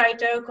Turkish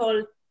writer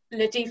called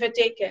Latifa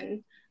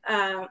Tekin.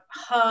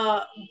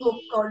 Her book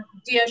called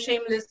Dear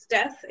Shameless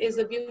Death is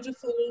a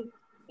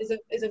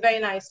very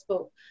nice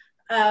book.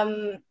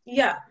 And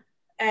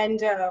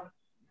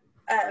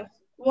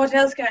what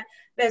else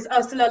there's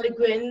Ursula Le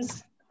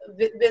Guin's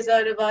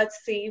Wizard of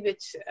Sea,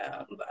 which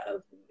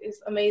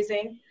is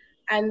amazing.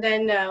 And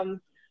then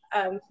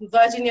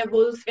Virginia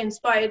Woolf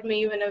inspired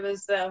me when I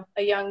was a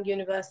young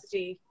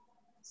university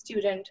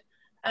student.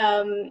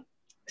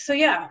 So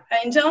yeah,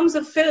 in terms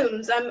of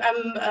films,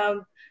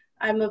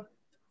 I'm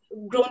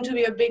grown to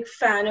be a big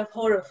fan of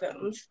horror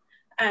films,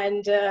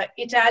 and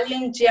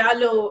Italian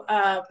giallo.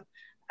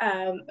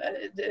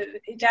 The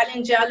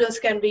Italian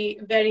giallos can be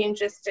very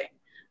interesting.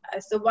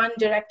 So one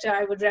director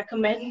I would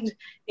recommend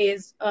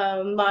is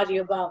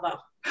Mario Bava.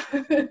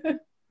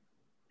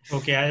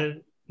 Okay, I'll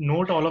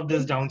note all of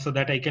this down so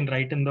that I can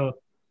write in the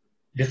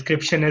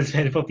description as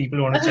well for people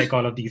who want to check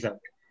all of these out.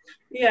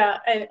 Yeah,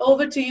 and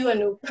over to you,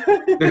 Anup.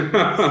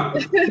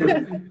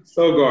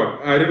 Oh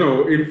God, I don't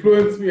know.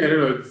 Influence me. I don't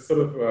know. It's sort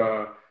of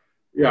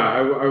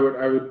I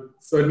would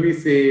certainly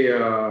say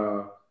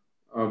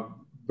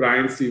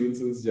Brian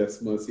Stevenson's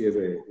Just Mercy, as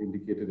I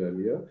indicated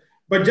earlier.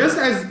 But just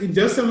of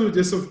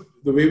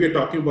the way we're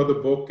talking about the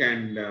book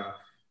and the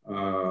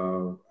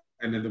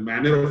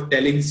manner of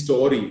telling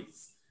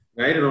stories,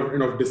 right,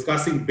 and of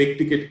discussing big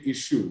ticket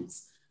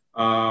issues.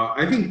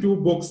 I think two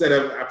books that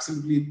I've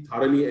absolutely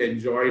thoroughly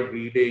enjoyed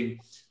reading,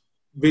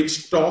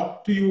 which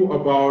talk to you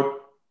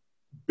about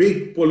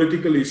big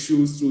political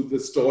issues through the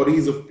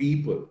stories of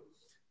people,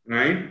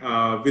 right?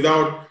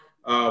 Without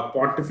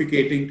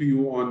pontificating to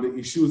you on the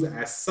issues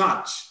as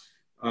such,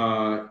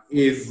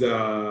 is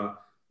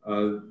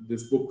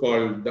this book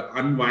called The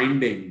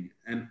Unwinding,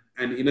 an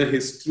Inner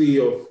History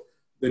of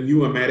the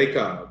New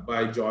America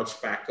by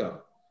George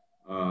Packer.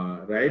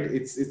 Right?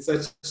 It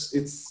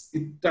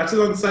touches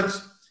on such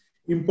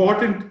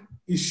important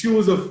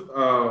issues of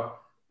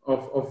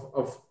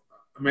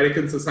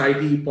American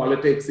society,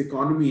 politics,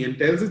 economy, and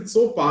tells it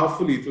so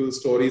powerfully through the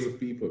stories of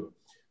people.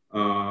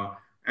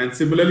 And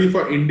similarly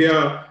for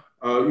India,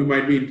 you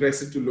might be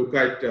interested to look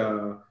at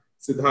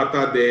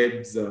Siddhartha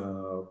Deb's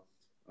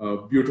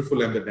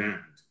Beautiful and the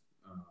Damned,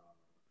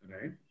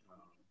 right?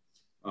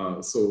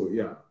 So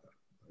yeah,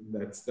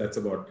 that's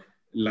about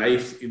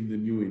life in the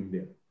new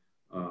India.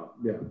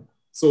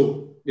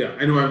 So yeah,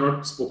 I know I've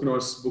not spoken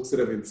about books that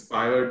have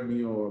inspired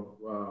me,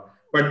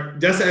 but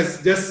just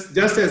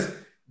as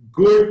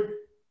good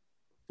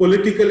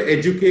political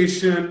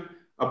education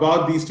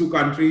about these two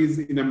countries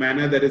in a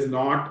manner that is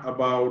not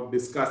about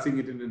discussing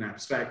it in an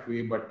abstract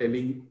way, but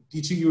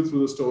teaching you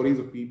through the stories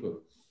of people.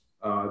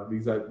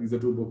 These are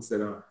two books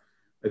that are,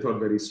 I thought,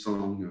 very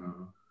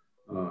strong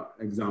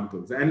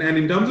examples. And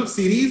in terms of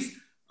series,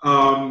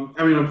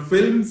 on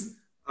films,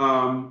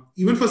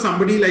 even for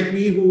somebody like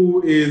me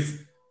who is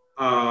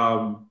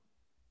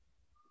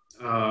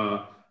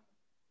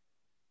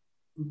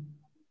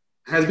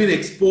has been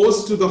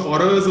exposed to the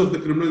horrors of the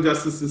criminal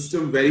justice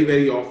system very,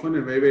 very often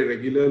and very, very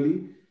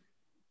regularly,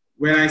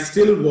 when I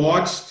still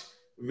watched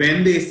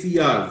When They See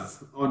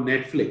Us on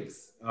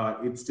Netflix,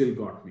 it still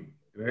got me,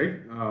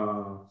 right?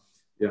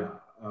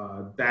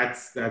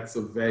 That's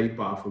a very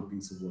powerful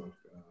piece of work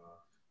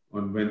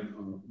on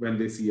When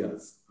They See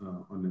Us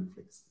on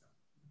Netflix.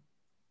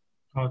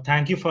 Oh,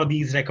 thank you for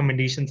these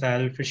recommendations.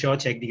 I'll for sure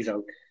check these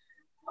out.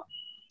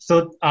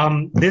 So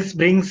this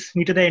brings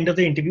me to the end of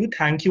the interview.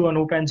 Thank you,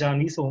 Anup and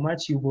Jahnavi, so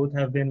much. You both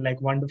have been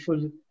like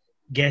wonderful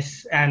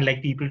guests and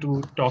like people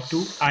to talk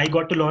to. I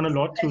got to learn a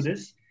lot through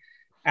this.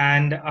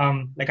 And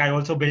I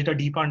also built a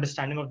deeper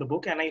understanding of the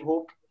book. And I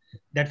hope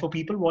that for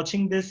people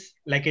watching this,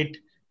 like it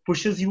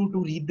pushes you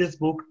to read this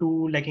book,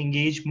 to like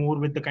engage more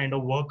with the kind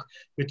of work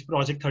which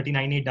Project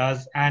 39A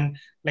does. And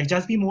like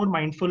just be more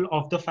mindful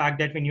of the fact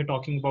that when you're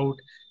talking about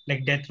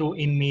like death row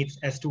inmates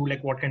as to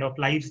like what kind of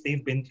lives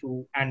they've been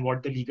through and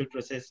what the legal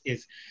process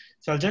is.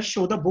 So I'll just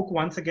show the book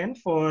once again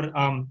for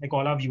like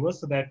all our viewers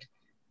so that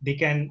they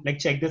can like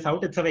check this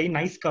out. It's a very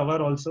nice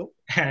cover also.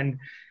 And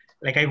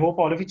like, I hope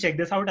all of you check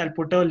this out. I'll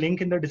put a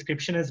link in the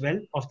description as well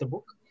of the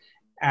book.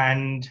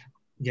 And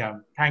yeah,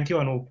 thank you,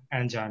 Anup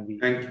and Jahnavi.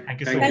 Thank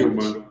you so Thank you,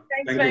 much. Umang.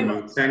 Thanks Thank very you,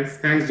 much. Umang.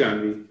 Thanks,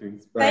 Jahnavi.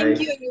 Thanks. Bye. Thank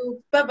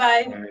you.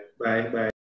 Bye-bye. Bye. Bye.